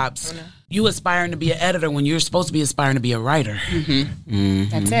two jobs. You aspiring to be an editor when you're supposed to be aspiring to be a writer.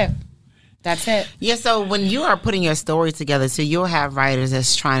 That's it. Yeah, so when you are putting your story together, so you'll have writers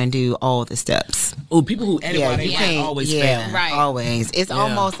that's trying to do all the steps. Oh, people who edit while they you write can't- always yeah, fail. Right. Always. It's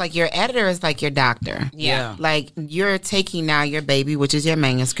almost like your editor is like your doctor. Yeah. Like you're taking now your baby, which is your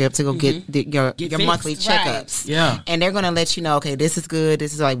manuscript, to go get your fixed. monthly Right. checkups. Yeah. And they're gonna let you know, okay, this is good.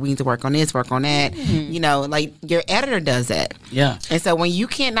 This is like we need to work on this, work on that. You know, like your editor does that. Yeah. And so when you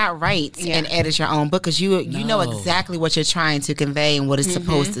cannot write and edit your own book, because you know exactly what you're trying to convey and what it's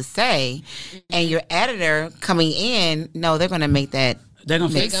supposed to say, and your editor coming in, no, they're gonna make that. They're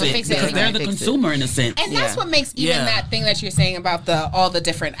going to fix it fix it. because they're the Fix it. consumer in a sense. And that's what makes even Yeah. that thing that you're saying about all the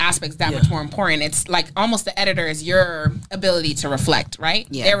different aspects that much more important. It's like almost the editor is your ability to reflect, right?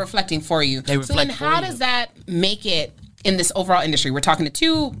 Yeah. They're reflecting for you. They so then reflect for how you. does that make it in this overall industry? We're talking to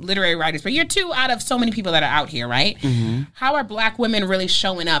two literary writers, but you're two out of so many people that are out here, right? How are Black women really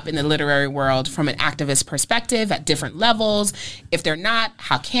showing up in the literary world from an activist perspective at different levels? If they're not,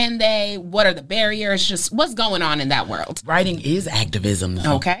 how can they? What are the barriers? Just what's going on in that world? Writing is activism,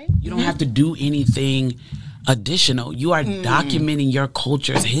 though. Okay. You don't have to do anything additional. You are documenting your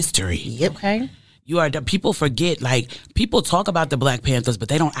culture's history. Yep. Okay. You are. People forget, like, people talk about the Black Panthers, but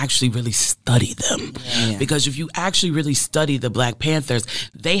they don't actually really study them. Because if you actually really study the Black Panthers,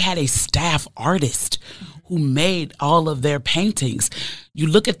 they had a staff artist who made all of their paintings. You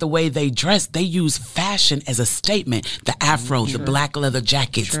look at the way they dress, they use fashion as a statement. The afro, the black leather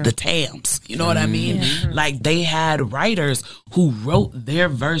jackets, the tams. You know what I mean? Like, they had writers who wrote their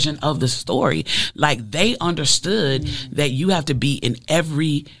version of the story. Like, they understood that you have to be in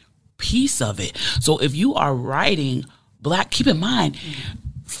every piece of it. So if you are writing Black, keep in mind,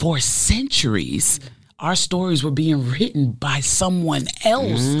 for centuries, our stories were being written by someone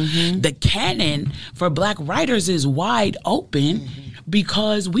else. The canon for Black writers is wide open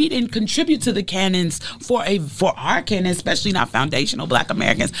because we didn't contribute to the canons for our canon, especially not foundational Black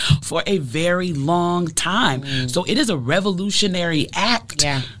Americans, for a very long time. So it is a revolutionary act.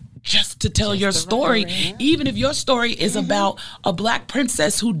 Just to tell your story, even if your story is about a Black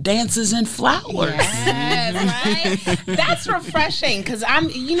princess who dances in flowers. Yes, right? That's refreshing because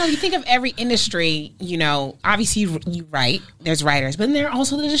you think of every industry, obviously you write, there's writers, but then there are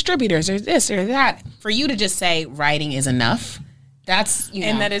also the distributors, there's this or that. For you to just say writing is enough, that's,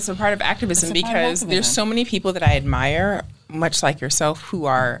 And that is a part of activism because there's so many people that I admire, much like yourself, who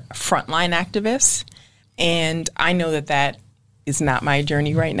are frontline activists. And I know that is not my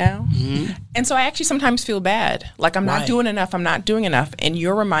journey right now. And so I actually sometimes feel bad. Like I'm not doing enough, I'm not doing enough. And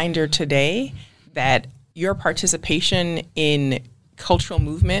your reminder today that your participation in cultural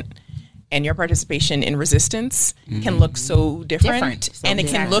movement and your participation in resistance can look so different. And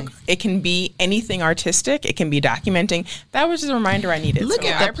it can be anything artistic. It can be documenting. That was just a reminder I needed. Look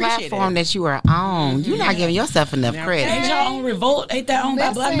at the platform that you are on. You're not giving yourself enough credit. Ain't y'all on Revolt? Ain't that owned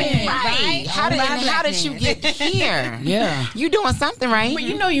by Black men? Right. How did you get here? You doing something right. But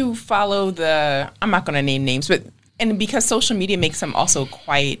you follow I'm not going to name names, and because social media makes them also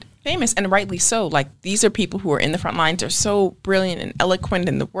quite famous, and rightly so. Like, these are people who are in the front lines. They're so brilliant and eloquent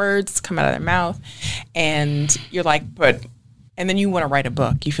in the words come out of their mouth. And you're like, and then you want to write a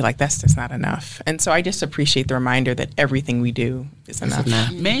book. You feel like that's just not enough. And so I just appreciate the reminder that everything we do is enough.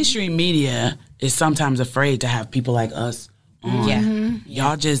 Mainstream media is sometimes afraid to have people like us on.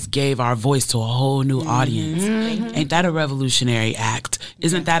 Y'all just gave our voice to a whole new audience. Ain't that a revolutionary act?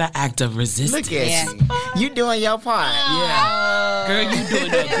 Isn't that an act of resistance? Look at you. You doing your part. Girl, you doing a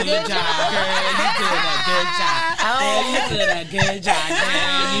good job. Girl, you doing a good job. You doing a good job,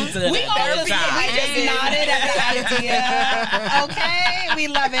 girl. You to that. We just nodded at the idea. Okay, we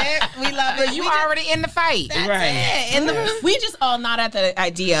love it. We love it. But you already in the fight. That's Right. it. We just all nod at the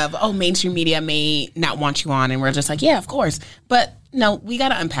idea of, mainstream media may not want you on, and we're just like, yeah, of course. But no, we got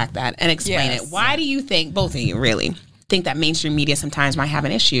to unpack that and explain it. Why do you think, both of you really, think that mainstream media sometimes might have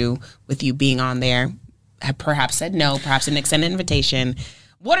an issue with you being on there? Have perhaps said no, perhaps an extended invitation.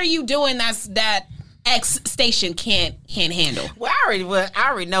 What are you doing that X station can't handle? Well, I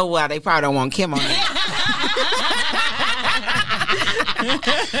already know why they probably don't want Kim on there.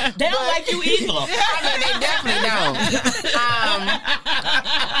 They don't like you either. I mean, they definitely don't.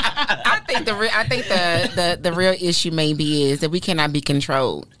 I think the real issue maybe is that we cannot be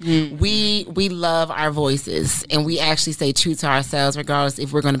controlled. We love our voices, and we actually stay true to ourselves, regardless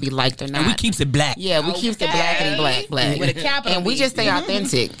if we're going to be liked or not. And we keeps it black. Yeah, we keeps it black and black. With a capital and we B. just stay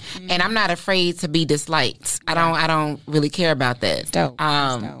authentic. And I'm not afraid to be disliked. I don't really care about that. Dope.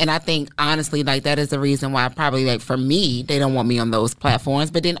 And I think honestly, like, that is the reason why probably, like, for me, they don't want me on those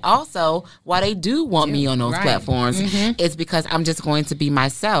platforms. But then also why they do want me on those platforms is because I'm just going to be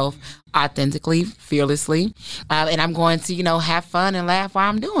myself authentically, fearlessly, and I'm going to, have fun and laugh while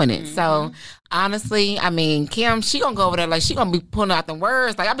I'm doing it. So honestly, I mean, Kim, she gonna go over there like she gonna be pulling out the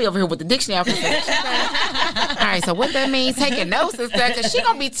words. Like, I'll be over here with the dictionary. All right, so what that means, taking notes and stuff, because she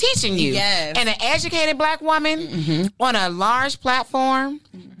gonna be teaching you. Yes. And an educated black woman on a large platform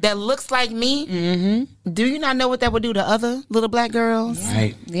that looks like me, do you not know what that would do to other little black girls?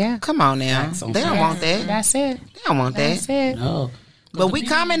 Right. Yeah. Come on now. They don't want that. That's it. They don't want that. That's it. No. But we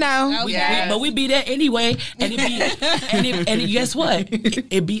coming though. But we be there anyway, and guess what?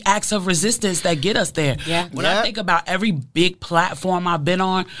 It be acts of resistance that get us there. Yeah. When I think about every big platform I've been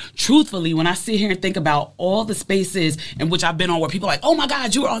on, truthfully, when I sit here and think about all the spaces in which I've been on, where people are like, "Oh my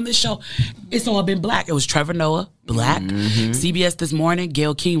God, you were on this show," it's all been black. It was Trevor Noah, black. CBS This Morning,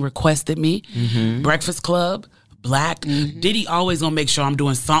 Gayle King requested me. Breakfast Club, black. Diddy always gonna make sure I'm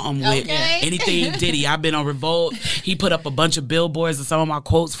doing something with anything Diddy. I've been on Revolt. He put up a bunch of billboards of some of my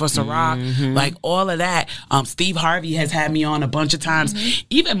quotes for Ciroc. Like, all of that. Steve Harvey has had me on a bunch of times.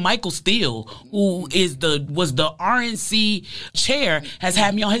 Even Michael Steele, who was the RNC chair, has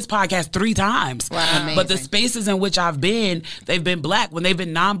had me on his podcast 3 times. Wow. But the spaces in which I've been, they've been black. When they've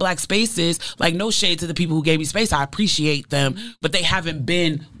been non-black spaces, like, no shade to the people who gave me space, I appreciate them, but they haven't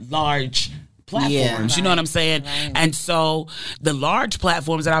been large platforms, you know what I'm saying? Right. And so the large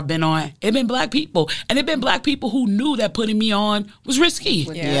platforms that I've been on, it's been black people. And it's been black people who knew that putting me on was risky.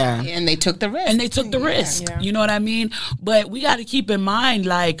 Yeah. And they took the risk. Yeah. You know what I mean? But we got to keep in mind,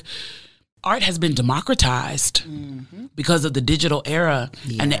 like, art has been democratized because of the digital era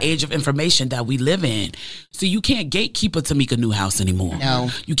and the age of information that we live in. So you can't gatekeep a Tamika Newhouse anymore. No.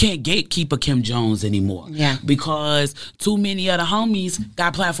 You can't gatekeep a Kim Jones anymore. Yeah. Because too many of the homies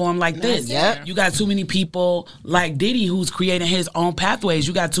got platform like this. Yep. You got too many people like Diddy who's creating his own pathways.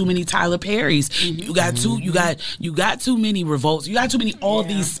 You got too many Tyler Perrys. You got too many Revolts. You got too many all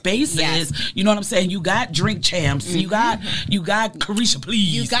these spaces. Yes. You know what I'm saying? You got Drink Champs. You got Carisha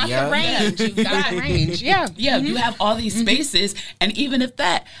Please. You got the range. You got range. Yeah. Yeah, you have all these spaces, and even if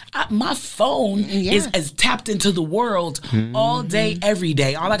my phone is as tapped into the world all day, every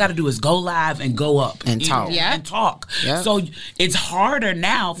day. All I got to do is go live and go up and talk. And talk. Yeah. So it's harder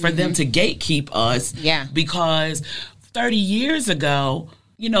now for them to gatekeep us. Yeah. Because 30 years ago,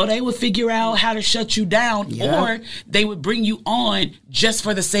 they would figure out how to shut you down, or they would bring you on just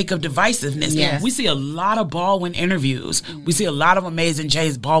for the sake of divisiveness. Yes. We see a lot of Baldwin interviews. We see a lot of amazing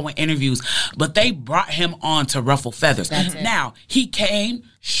James Baldwin interviews, but they brought him on to ruffle feathers. Now, he came,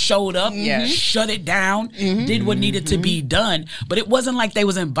 showed up, shut it down, did what needed to be done, but it wasn't like they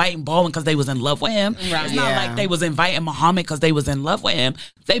was inviting Baldwin because they was in love with him. Right. It's not like they was inviting Muhammad because they was in love with him.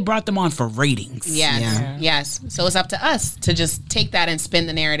 They brought them on for ratings. Yes. So it's up to us to just take that and spin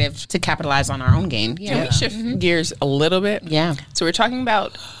the narrative to capitalize on our own game. Can we shift gears a little bit? Yeah. So we're talking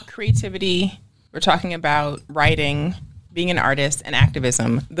about creativity. We're talking about writing, being an artist, and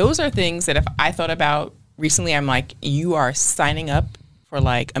activism. Those are things that if I thought about recently, I'm like, you are signing up for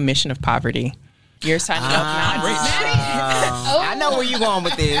like a mission of poverty. You're signing up now. I know where you going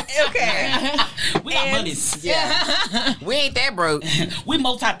with this. Okay. We got monies. Yeah. We ain't that broke. We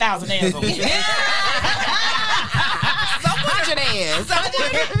multi-thousandaires over here.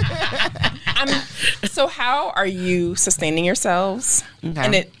 So how are you sustaining yourselves? Okay.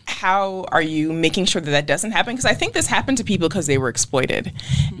 And how are you making sure that doesn't happen? Because I think this happened to people because they were exploited.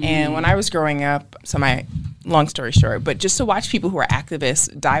 And when I was growing up, long story short, but just to watch people who are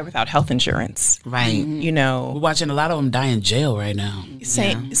activists die without health insurance. Right. We're watching a lot of them die in jail right now.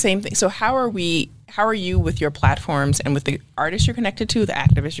 Same thing. So how are we How are you with your platforms and with the artists you're connected to, the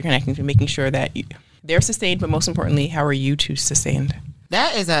activists you're connecting to, making sure that they're sustained, but most importantly, how are you two sustained?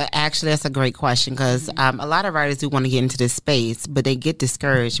 That's a great question, because a lot of writers do want to get into this space, but they get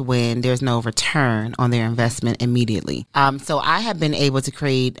discouraged when there's no return on their investment immediately. So I have been able to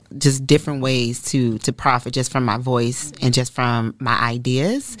create just different ways to profit just from my voice and just from my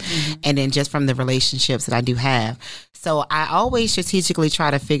ideas, and then just from the relationships that I do have. So I always strategically try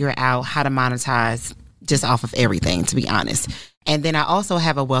to figure out how to monetize just off of everything, to be honest. And then I also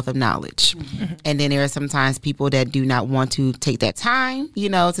have a wealth of knowledge. And then there are sometimes people that do not want to take that time,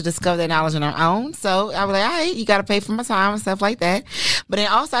 to discover their knowledge on their own. So I was like, all right, you got to pay for my time and stuff like that. But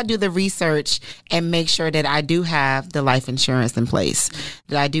then also I do the research and make sure that I do have the life insurance in place,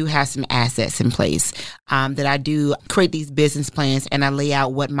 that I do have some assets in place, that I do create these business plans, and I lay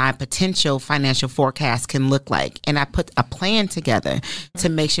out what my potential financial forecast can look like. And I put a plan together to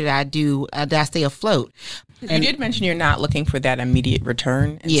make sure that I stay afloat. And you did mention you're not looking for that immediate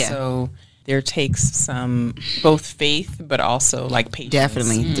return. And so there takes some both faith, but also like patience.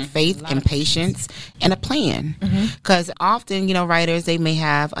 Definitely. The faith and patience and a plan. Because often, writers, they may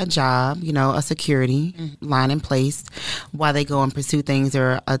have a job, a security line in place while they go and pursue things that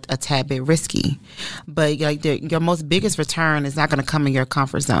are a tad bit risky. But your most biggest return is not going to come in your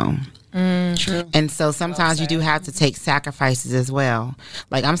comfort zone. True. And so sometimes you do have to take sacrifices as well.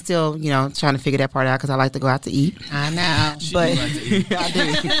 Like I'm still, trying to figure that part out because I like to go out to eat. I know. But I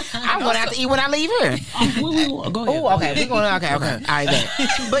do. I'm going out to eat when I leave here. Go ahead. Oh, okay. We're going. Okay. All right.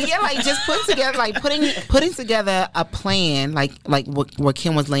 But yeah, like just putting together, putting together a plan, like what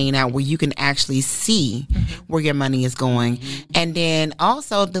Kim was laying out, where you can actually see where your money is going, and then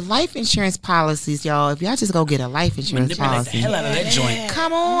also the life insurance policies, y'all. If y'all just go get a life insurance policy, the hell out of that joint.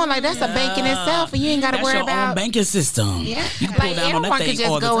 Come on, like that's a bank in itself, and you ain't got to worry your about own banking system. Yeah, you can pull down on that anyone thing could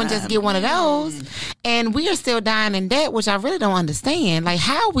just go and just get one of those, and we are still dying in debt, which I really don't understand. Like,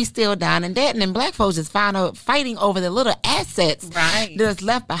 how are we still dying in debt, and then black folks just fighting over the little assets that's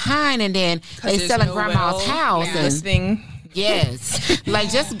left behind, and then they selling grandma's house and. Yes.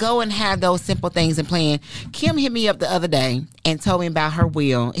 Like, just go and have those simple things in plan. Kim hit me up the other day and told me about her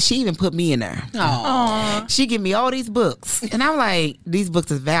will. She even put me in there. Aww. She gave me all these books. And I'm like, these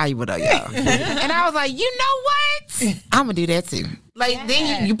books is valuable though, y'all. And I was like, you know what? I'm going to do that too. Like,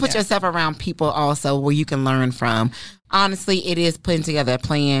 then you put yourself around people also where you can learn from. Honestly, it is putting together a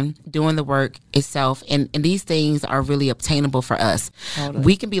plan, doing the work itself, and these things are really obtainable for us. Totally.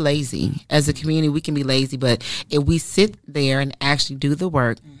 We can be lazy. As a community, we can be lazy, but if we sit there and actually do the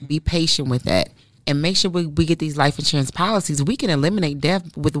work, be patient with that, and make sure we get these life insurance policies, we can eliminate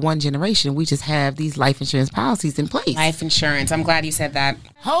death with one generation. We just have these life insurance policies in place. Life insurance. I'm glad you said that.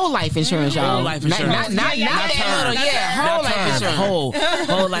 Whole life insurance, y'all. Whole life insurance. Not that little, whole life insurance.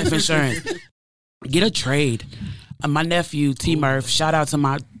 Whole life insurance. Get a trade. My nephew T Murph, shout out to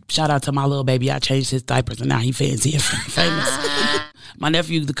my little baby. I changed his diapers and now he fancy and famous. My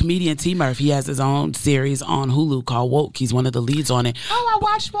nephew, the comedian T Murph, he has his own series on Hulu called Woke. He's one of the leads on it. Oh, I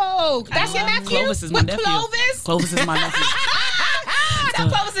watched Woke. That's your nephew? Clovis is my nephew. Clovis is my nephew. Tell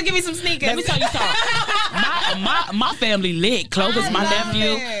Clovis to give me some sneakers. Let me tell you something. My family lit. Clovis, my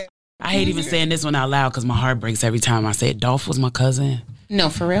nephew. I hate even saying this one out loud because my heart breaks every time I say it. Dolph was my cousin. No,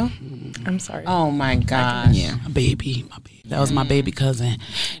 for real? I'm sorry. Oh, my gosh. Yeah, my baby. That was my baby cousin.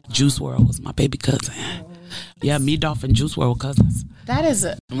 Juice WRLD was my baby cousin. Yeah, me, Dolph, and Juice WRLD were cousins. That is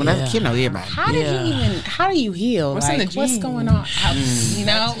a... Well, that's kid know everybody. How do you heal? What's in the genes? What's going on?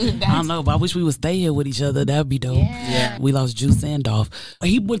 I don't know, but I wish we would stay here with each other. That would be dope. Yeah. We lost Juice and Dolph.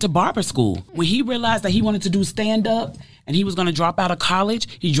 He went to barber school. When he realized that he wanted to do stand-up and he was going to drop out of college,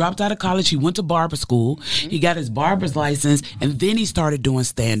 he dropped out of college. He went to barber school. He got his barber's license, and then he started doing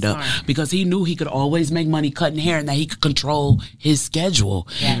stand-up because he knew he could always make money cutting hair and that he could control his schedule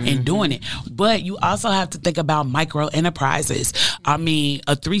in doing it. But you also have to think about micro enterprises. I mean,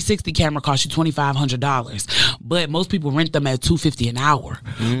 a 360 camera costs you $2,500, but most people rent them at $250 an hour,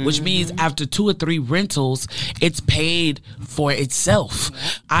 which means after 2 or 3 rentals, it's paid for itself.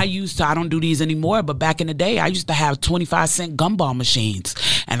 I don't do these anymore, but back in the day, I used to have 25-cent gumball machines,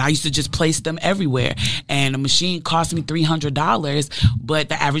 and I used to just place them everywhere. And a machine cost me $300, but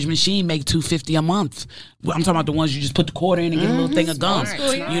the average machine make $250 a month. I'm talking about the ones you just put the quarter in and get a little thing of gum.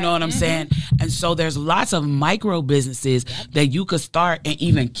 You know what I'm saying? And so there's lots of micro businesses that you could start and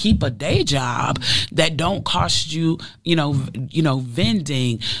even keep a day job that don't cost you,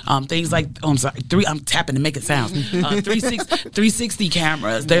 vending, things like, I'm tapping to make it sound, 360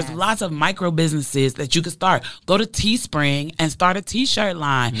 cameras. There's lots of micro businesses that you could start. Go to Teespring and start a t-shirt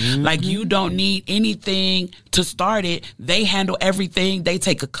line. Like, you don't need anything to start it. They handle everything. They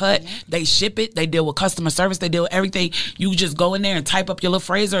take a cut. They ship it. They deal with customer service. They deal with everything. You just go in there and type up your little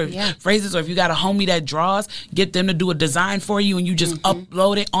phrases, or if you got a homie that draws, get them to do a design for you, and you just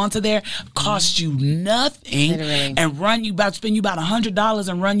upload it onto there. Cost you nothing. Literally. And spend you about $100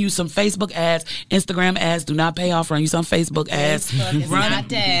 and run you some Facebook ads. Instagram ads do not pay off. Run you some Facebook ads. Facebook is not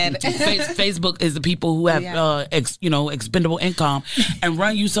dead. Facebook is the people who have expendable income, and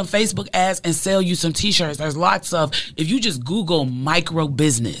run you some Facebook ads and sell you some t-shirts. There's lots of, if you just Google micro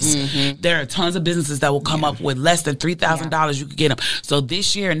business, there are tons of businesses that will come up with less than $3,000. You could get them. So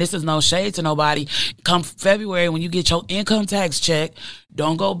this year, and this is no shade to nobody, come February when you get your income tax check,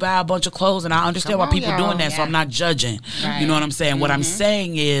 don't go buy a bunch of clothes. And I understand why people doing that, so I'm not judging. Right. You know what I'm saying? What I'm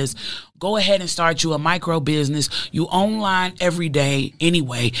saying is, go ahead and start you a micro business. You online every day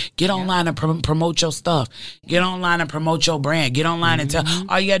anyway. Get online and promote your stuff. Get online and promote your brand. Get online and tell.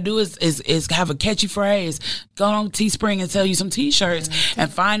 All you gotta do is have a catchy phrase. Go on Teespring and sell you some t-shirts,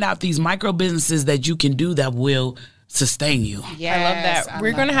 and find out these micro businesses that you can do that will sustain you. Yes, I love that.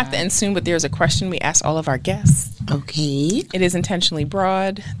 We're going to have to end soon, but there's a question we ask all of our guests. Okay. It is intentionally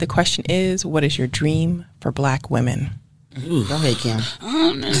broad. The question is, what is your dream for Black women? Ooh. Go ahead, Kim.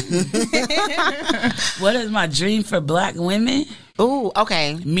 What is my dream for Black women? Ooh,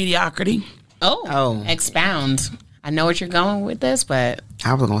 okay. Mediocrity. Oh. Expound. I know what you're going with this, but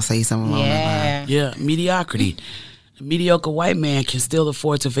I was going to say something along that line. Yeah, mediocrity. A mediocre white man can still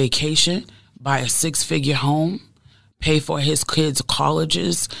afford to vacation, buy a 6-figure home, pay for his kids'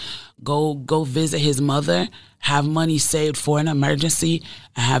 colleges, go visit his mother, have money saved for an emergency,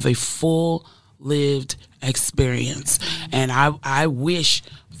 and have a full lived experience. And I wish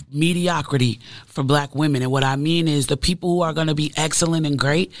mediocrity for Black women. And what I mean is, the people who are going to be excellent and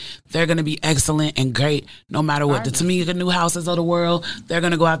great, they're going to be excellent and great no matter what. The Tamika Newhouses of the world, they're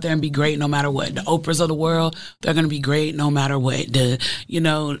going to go out there and be great no matter what. The Oprahs of the world, they're going to be great no matter what.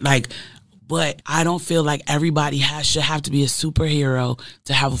 But I don't feel like everybody should have to be a superhero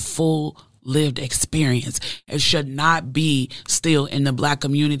to have a full lived experience. It should not be still in the Black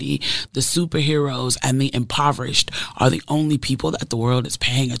community. The superheroes and the impoverished are the only people that the world is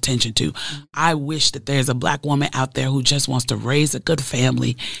paying attention to. I wish that there's a Black woman out there who just wants to raise a good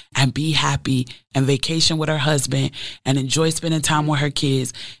family and be happy and vacation with her husband and enjoy spending time with her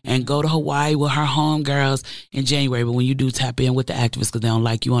kids and go to Hawaii with her homegirls in January. But when you do tap in with the activists because they don't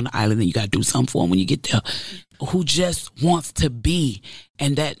like you on the island, and you got to do something for them when you get there, who just wants to be,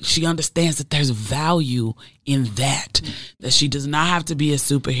 and that she understands that there's value in that she does not have to be a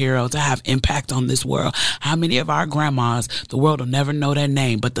superhero to have impact on this world. How many of our grandmas, the world will never know their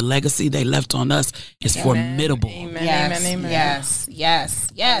name, but the legacy they left on us is formidable. Amen. Yes.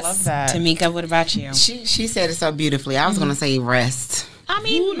 I love that. Tamika, what about you? She said it so beautifully. I was going to say rest. I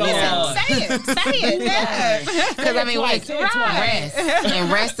mean, say it. Because rest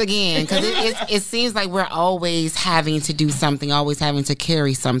and rest again. Because it seems like we're always having to do something, always having to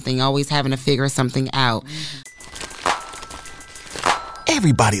carry something, always having to figure something out.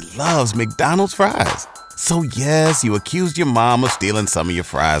 Everybody loves McDonald's fries. So yes, you accused your mom of stealing some of your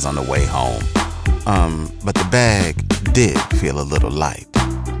fries on the way home. But the bag did feel a little light.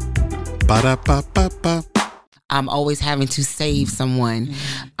 Ba-da-ba-ba-ba. I'm always having to save someone.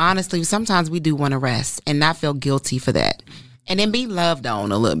 Honestly, sometimes we do want to rest and not feel guilty for that. And then be loved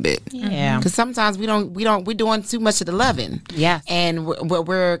on a little bit. Yeah. Because sometimes we're doing too much of the loving. Yeah. And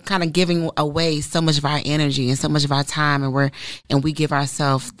we're kind of giving away so much of our energy and so much of our time, and we give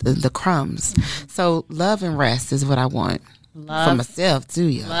ourselves the crumbs. So love and rest is what I want. Love for myself too,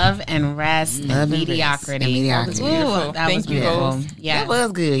 yeah. Love and rest and mediocrity. That was beautiful. Thank you both. Yeah, that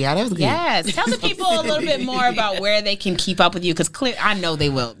was good, y'all. That was good. Yes, tell the people a little bit more about where they can keep up with you, because I know they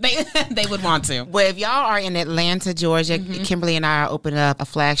will. They would want to. Well, if y'all are in Atlanta, Georgia, Kimberly and I are opening up a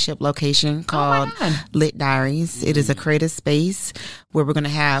flagship location called Lit Diaries. It is a creative space where we're going to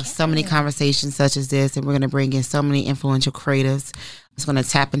have so many conversations such as this, and we're going to bring in so many influential creatives It's going to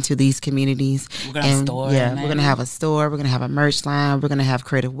tap into these communities. We're going to store. Yeah, we're going to have a store. We're going to have a merch line. We're going to have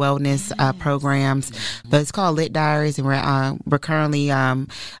creative wellness programs. But it's called Lit Diaries, and we're currently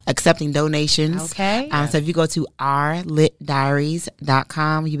accepting donations. Okay. So if you go to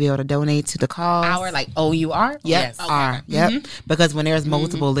ourlitdiaries.com, you'll be able to donate to the cause. Our, like OUR? Yep. Yes. R. Yep. Because when there's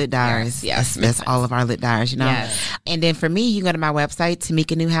multiple lit diaries, Yes, that's all of our lit diaries, you know. Yes. And then for me, you can go to my website,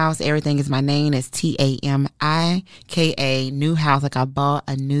 Tamika Newhouse. Everything is my name. It's TAMIKA Newhouse. Like I bought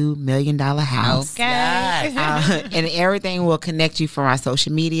a new $1 million house. Okay. And everything will connect you from our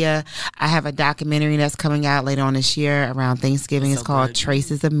social media. I have a documentary that's coming out later on this year around Thanksgiving. It's called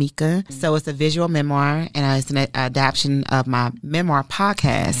Traces of Mika. So it's a visual memoir, and it's an adaptation of my memoir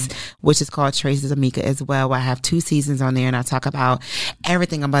podcast, which is called Traces of Mika as well, where I have 2 seasons on there, and I talk about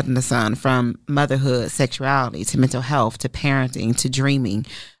everything under the sun, from motherhood, sexuality, to mental health, to parenting, to dreaming,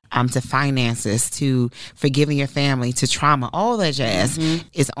 to finances, to forgiving your family, to trauma. All that jazz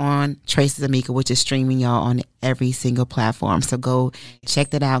is on Traces of Mika, which is streaming, y'all, on every single platform. So go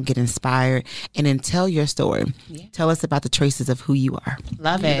check that out, get inspired, and then tell your story. Yeah. Tell us about the traces of who you are.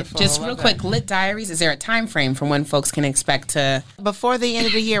 Love Beautiful. It. Just real quick, Lit Diaries, is there a time frame from when folks can expect to? Before the end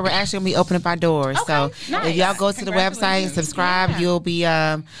of the year, we're actually going to be opening up our doors. Okay, so nice. if y'all go to the website and subscribe, you'll be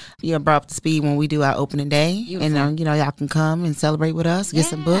brought up to speed when we do our opening day. Beautiful. And y'all can come and celebrate with us, get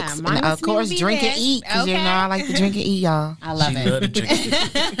some books, and of course drink and eat, because I like to drink and eat, y'all. I love it. Love to drink and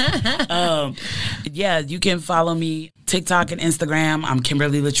eat. Yeah, you can follow me TikTok and Instagram. I'm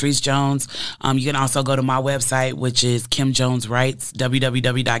Kimberly Latrice Jones. You can also go to my website, which is Kim Jones Writes,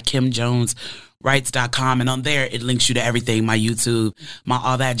 www.kimjoneswrites.com, and on there it links you to everything, my YouTube, my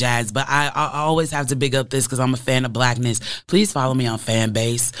all that jazz. But I always have to big up this because I'm a fan of Blackness. Please follow me on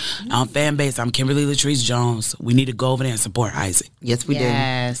Fanbase. On Fanbase, I'm Kimberly Latrice Jones. We need to go over there and support Isaac. Yes, we do.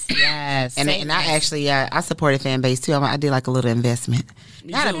 Yes. And I actually I supported Fanbase too. I did like a little investment.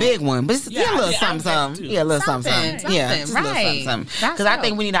 Not a big one, but still a little something. Yeah, a little something. Yeah, just a little something. Because I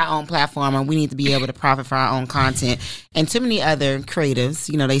think we need our own platform, and we need to be able to profit for our own content. And too many other creatives,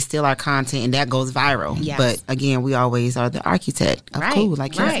 they steal our content, and that goes viral. Yes. But again, we always are the architect of cool.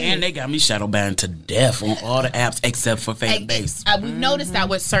 Like And they got me shadow banned to death on all the apps except for Fanbase. We've noticed that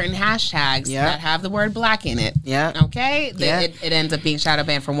with certain hashtags that have the word Black in it. Yeah. Okay. It ends up being shadow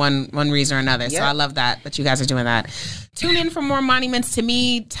banned for one reason or another. So I love that you guys are doing that. Tune in for more Monuments to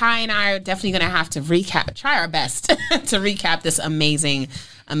Me. Ty and I are definitely going to have to try our best to recap this amazing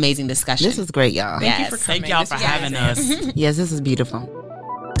discussion. This was great, y'all. Thank you for coming. Thank y'all for having us. Yes, this is beautiful.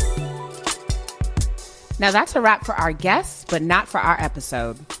 Now that's a wrap for our guests, but not for our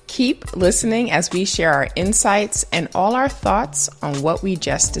episode. Keep listening as we share our insights and all our thoughts on what we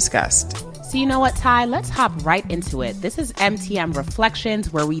just discussed. So you know what, Ty? Let's hop right into it. This is MTM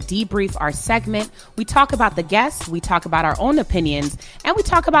Reflections, where we debrief our segment. We talk about the guests, we talk about our own opinions, and we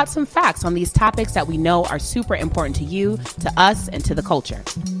talk about some facts on these topics that we know are super important to you, to us, and to the culture.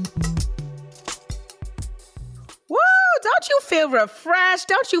 Woo! Don't you feel refreshed?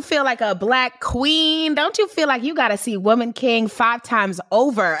 Don't you feel like a Black queen? Don't you feel like you got to see Woman King 5 times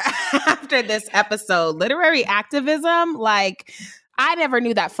over after this episode? Literary activism, I never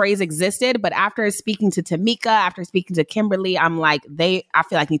knew that phrase existed, but after speaking to Tamika, after speaking to Kimberly, I'm like, I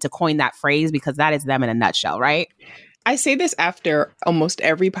feel like need to coin that phrase, because that is them in a nutshell, right? I say this after almost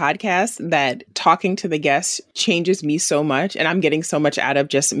every podcast, that talking to the guests changes me so much, and I'm getting so much out of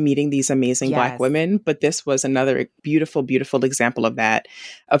just meeting these amazing Black women. But this was another beautiful, beautiful example of that,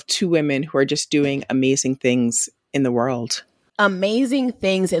 of 2 women who are just doing amazing things in the world. Amazing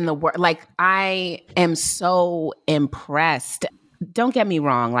things in the world. I am so impressed. Don't get me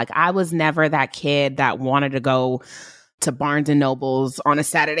wrong. I was never that kid that wanted to go to Barnes and Nobles on a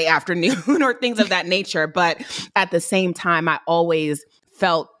Saturday afternoon or things of that nature. But at the same time, I always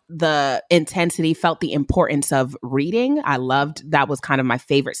felt the intensity, felt the importance of reading. I loved, that was kind of my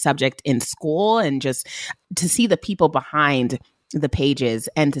favorite subject in school, and just to see the people behind the pages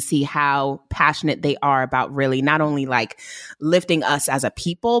and to see how passionate they are about really not only lifting us as a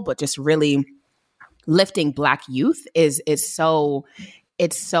people, but just really lifting Black youth is so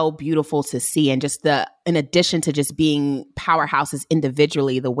beautiful to see. And just in addition to just being powerhouses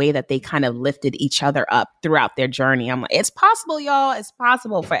individually, the way that they kind of lifted each other up throughout their journey. I'm like, it's possible, y'all. It's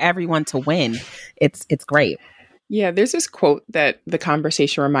possible for everyone to win. It's great. Yeah, there's this quote that the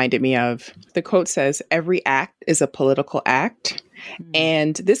conversation reminded me of. The quote says, "Every act is a political act." Mm-hmm.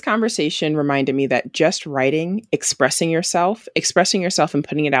 And this conversation reminded me that just writing, expressing yourself and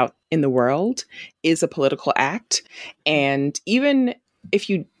putting it out in the world is a political act. And even if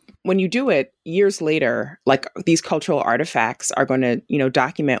you when you do it years later, like these cultural artifacts are going to,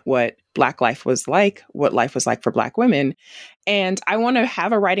 document what Black life was like, what life was like for Black women. And I want to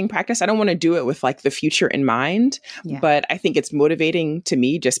have a writing practice. I don't want to do it with like the future in mind, but I think it's motivating to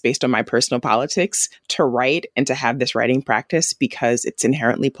me just based on my personal politics to write and to have this writing practice because it's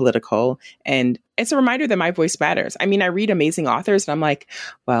inherently political. And it's a reminder that my voice matters. I mean, I read amazing authors and I'm like,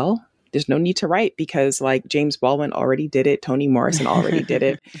 well, there's no need to write because like James Baldwin already did it. Toni Morrison already did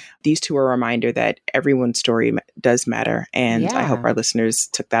it. These two are a reminder that everyone's story does matter. And I hope our listeners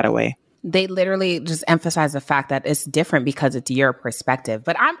took that away. They literally just emphasize the fact that it's different because it's your perspective.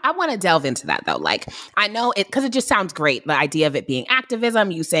 But I want to delve into that, though. Like, I know it because it just sounds great. The idea of it being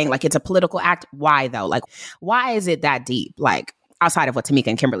activism, you saying like it's a political act. Why, though? Like, why is it that deep? Like, outside of what Tamika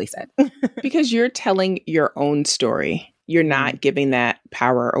and Kimberly said. Because you're telling your own story. You're not giving that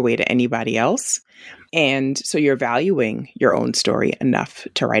power away to anybody else. And so you're valuing your own story enough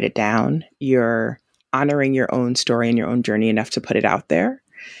to write it down. You're honoring your own story and your own journey enough to put it out there.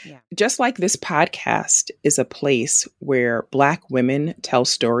 Yeah. Just like this podcast is a place where Black women tell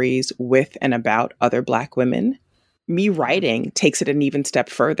stories with and about other Black women, me writing takes it an even step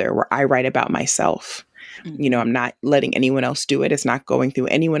further where I write about myself. I'm not letting anyone else do it. It's not going through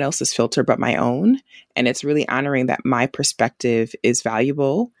anyone else's filter but my own. And it's really honoring that my perspective is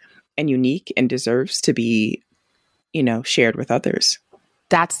valuable and unique and deserves to be, shared with others.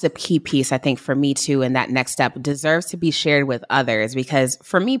 That's the key piece, I think, for me, too. And that next step deserves to be shared with others, because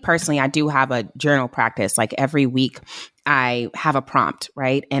for me personally, I do have a journal practice. Like every week I have a prompt,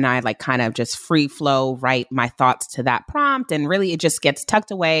 right? And I like kind of just free flow write my thoughts to that prompt. And really it just gets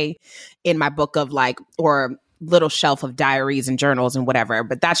tucked away in my book of like, or little shelf of diaries and journals and whatever.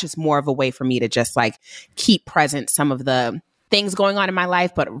 But that's just more of a way for me to just like keep present some of the things going on in my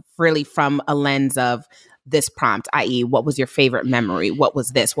life, but really from a lens of this prompt, i.e., what was your favorite memory? What was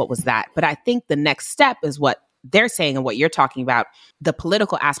this? What was that? But I think the next step is what they're saying and what you're talking about. The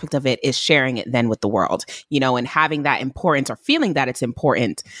political aspect of it is sharing it then with the world, and having that importance or feeling that it's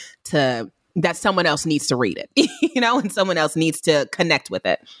important that someone else needs to read it, and someone else needs to connect with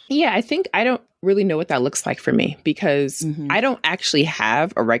it. Yeah, I think I don't really know what that looks like for me because I don't actually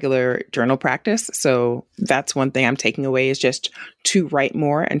have a regular journal practice. So that's one thing I'm taking away is just to write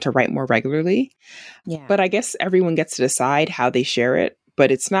more and to write more regularly. Yeah. But I guess everyone gets to decide how they share it,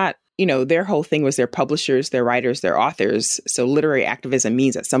 but it's not, their whole thing was their publishers, their writers, their authors. So literary activism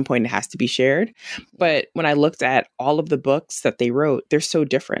means at some point it has to be shared. But when I looked at all of the books that they wrote, they're so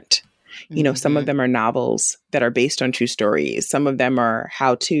different. Some of them are novels that are based on true stories. Some of them are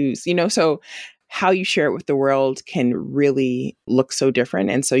how-tos, so how you share it with the world can really look so different.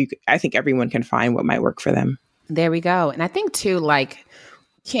 And so I think everyone can find what might work for them. There we go. And I think too, like,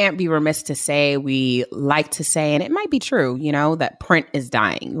 can't be remiss to say, we like to say, and it might be true, that print is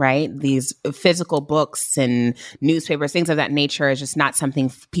dying, right? These physical books and newspapers, things of that nature is just not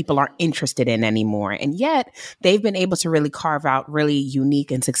something people are interested in anymore. And yet they've been able to really carve out really unique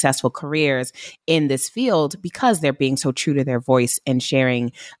and successful careers in this field because they're being so true to their voice and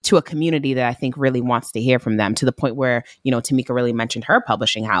sharing to a community that I think really wants to hear from them, to the point where, Tamika really mentioned her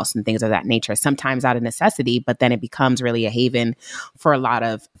publishing house and things of that nature, sometimes out of necessity, but then it becomes really a haven for a lot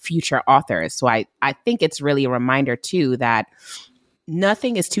of future authors. So I think it's really a reminder too that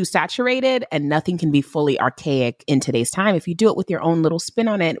nothing is too saturated and nothing can be fully archaic in today's time if you do it with your own little spin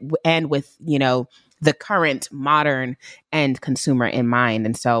on it and with, the current modern end consumer in mind.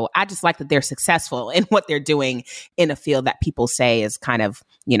 And so I just like that they're successful in what they're doing in a field that people say is kind of,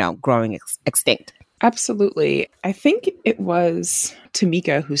 growing extinct. Absolutely. I think it was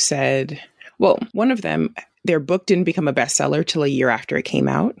Tamika who said, well, one of them, their book didn't become a bestseller till a year after it came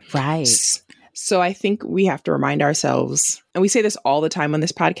out. Right. So I think we have to remind ourselves, and we say this all the time on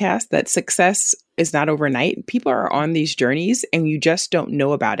this podcast, that success is not overnight. People are on these journeys and you just don't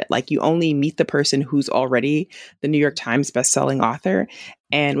know about it. Like you only meet the person who's already the New York Times bestselling author.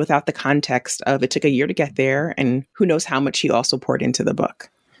 And without the context of it took a year to get there and who knows how much he also poured into the book.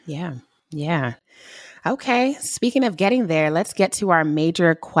 Yeah. Yeah. Okay, speaking of getting there, let's get to our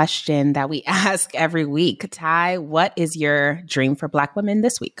major question that we ask every week. Ty, what is your dream for Black women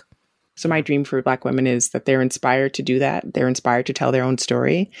this week? So my dream for Black women is that they're inspired to do that. They're inspired to tell their own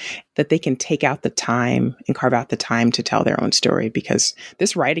story, that they can take out the time and carve out the time to tell their own story, because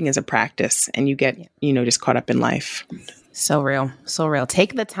this writing is a practice and you get, just caught up in life. So real. So real.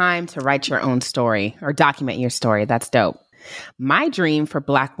 Take the time to write your own story or document your story. That's dope. My dream for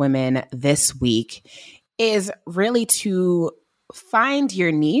Black women this week is really to find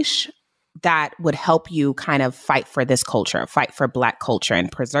your niche, that would help you kind of fight for this culture, fight for Black culture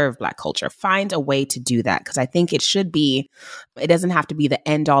and preserve Black culture. Find a way to do that, because I think it doesn't have to be the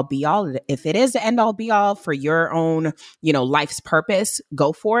end all be all. If it is the end all be all for your own, life's purpose,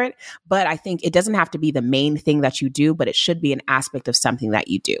 go for it. But I think it doesn't have to be the main thing that you do, but it should be an aspect of something that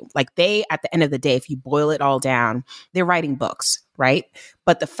you do. Like at the end of the day, if you boil it all down, they're writing books, right?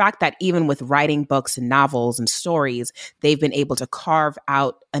 But the fact that even with writing books and novels and stories, they've been able to carve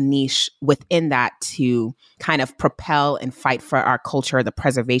out a niche within that to kind of propel and fight for our culture, the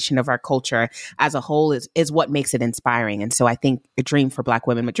preservation of our culture as a whole is what makes it inspiring. And so I think a dream for Black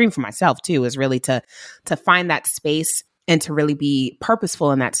women, a dream for myself too, is really to find that space and to really be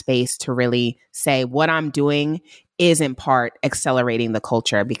purposeful in that space, to really say what I'm doing is in part accelerating the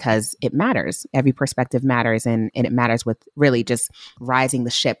culture, because it matters. Every perspective matters, and it matters with really just rising the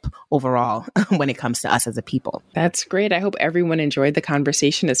ship overall when it comes to us as a people. That's great. I hope everyone enjoyed the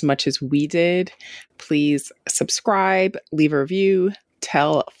conversation as much as we did. Please subscribe, leave a review,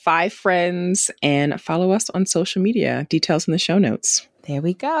 tell 5 friends, and follow us on social media. Details in the show notes. There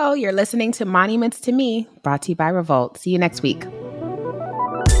we go. You're listening to Monuments to Me, brought to you by Revolt. See you next week.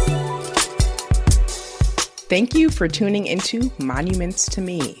 Thank you for tuning into Monuments to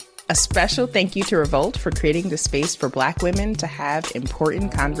Me. A special thank you to Revolt for creating the space for Black women to have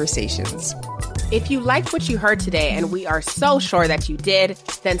important conversations. If you liked what you heard today, and we are so sure that you did,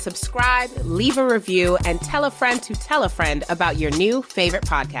 then subscribe, leave a review, and tell a friend to tell a friend about your new favorite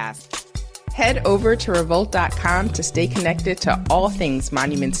podcast. Head over to revolt.com to stay connected to all things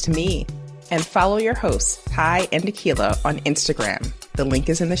Monuments to Me. And follow your hosts, Ty and Tequila, on Instagram. The link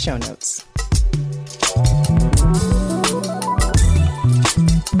is in the show notes.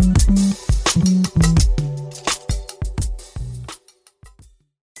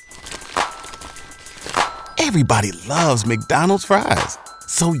 Everybody loves McDonald's fries.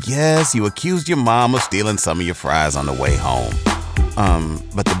 So yes, you accused your mom of stealing some of your fries on the way home.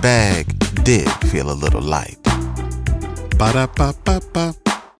 But the bag did feel a little light. Ba-da-ba-ba-ba.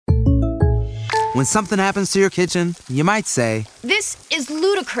 When something happens to your kitchen, you might say, "This is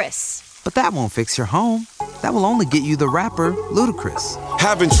ludicrous." But that won't fix your home. That will only get you the rapper, Ludacris.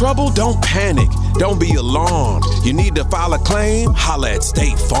 Having trouble? Don't panic. Don't be alarmed. You need to file a claim? Holla at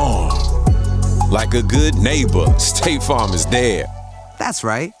State Farm. Like a good neighbor, State Farm is there. That's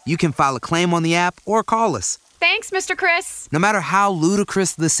right. You can file a claim on the app or call us. Thanks, Mr. Chris. No matter how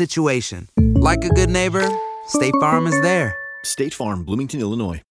ludicrous the situation, like a good neighbor, State Farm is there. State Farm, Bloomington, Illinois.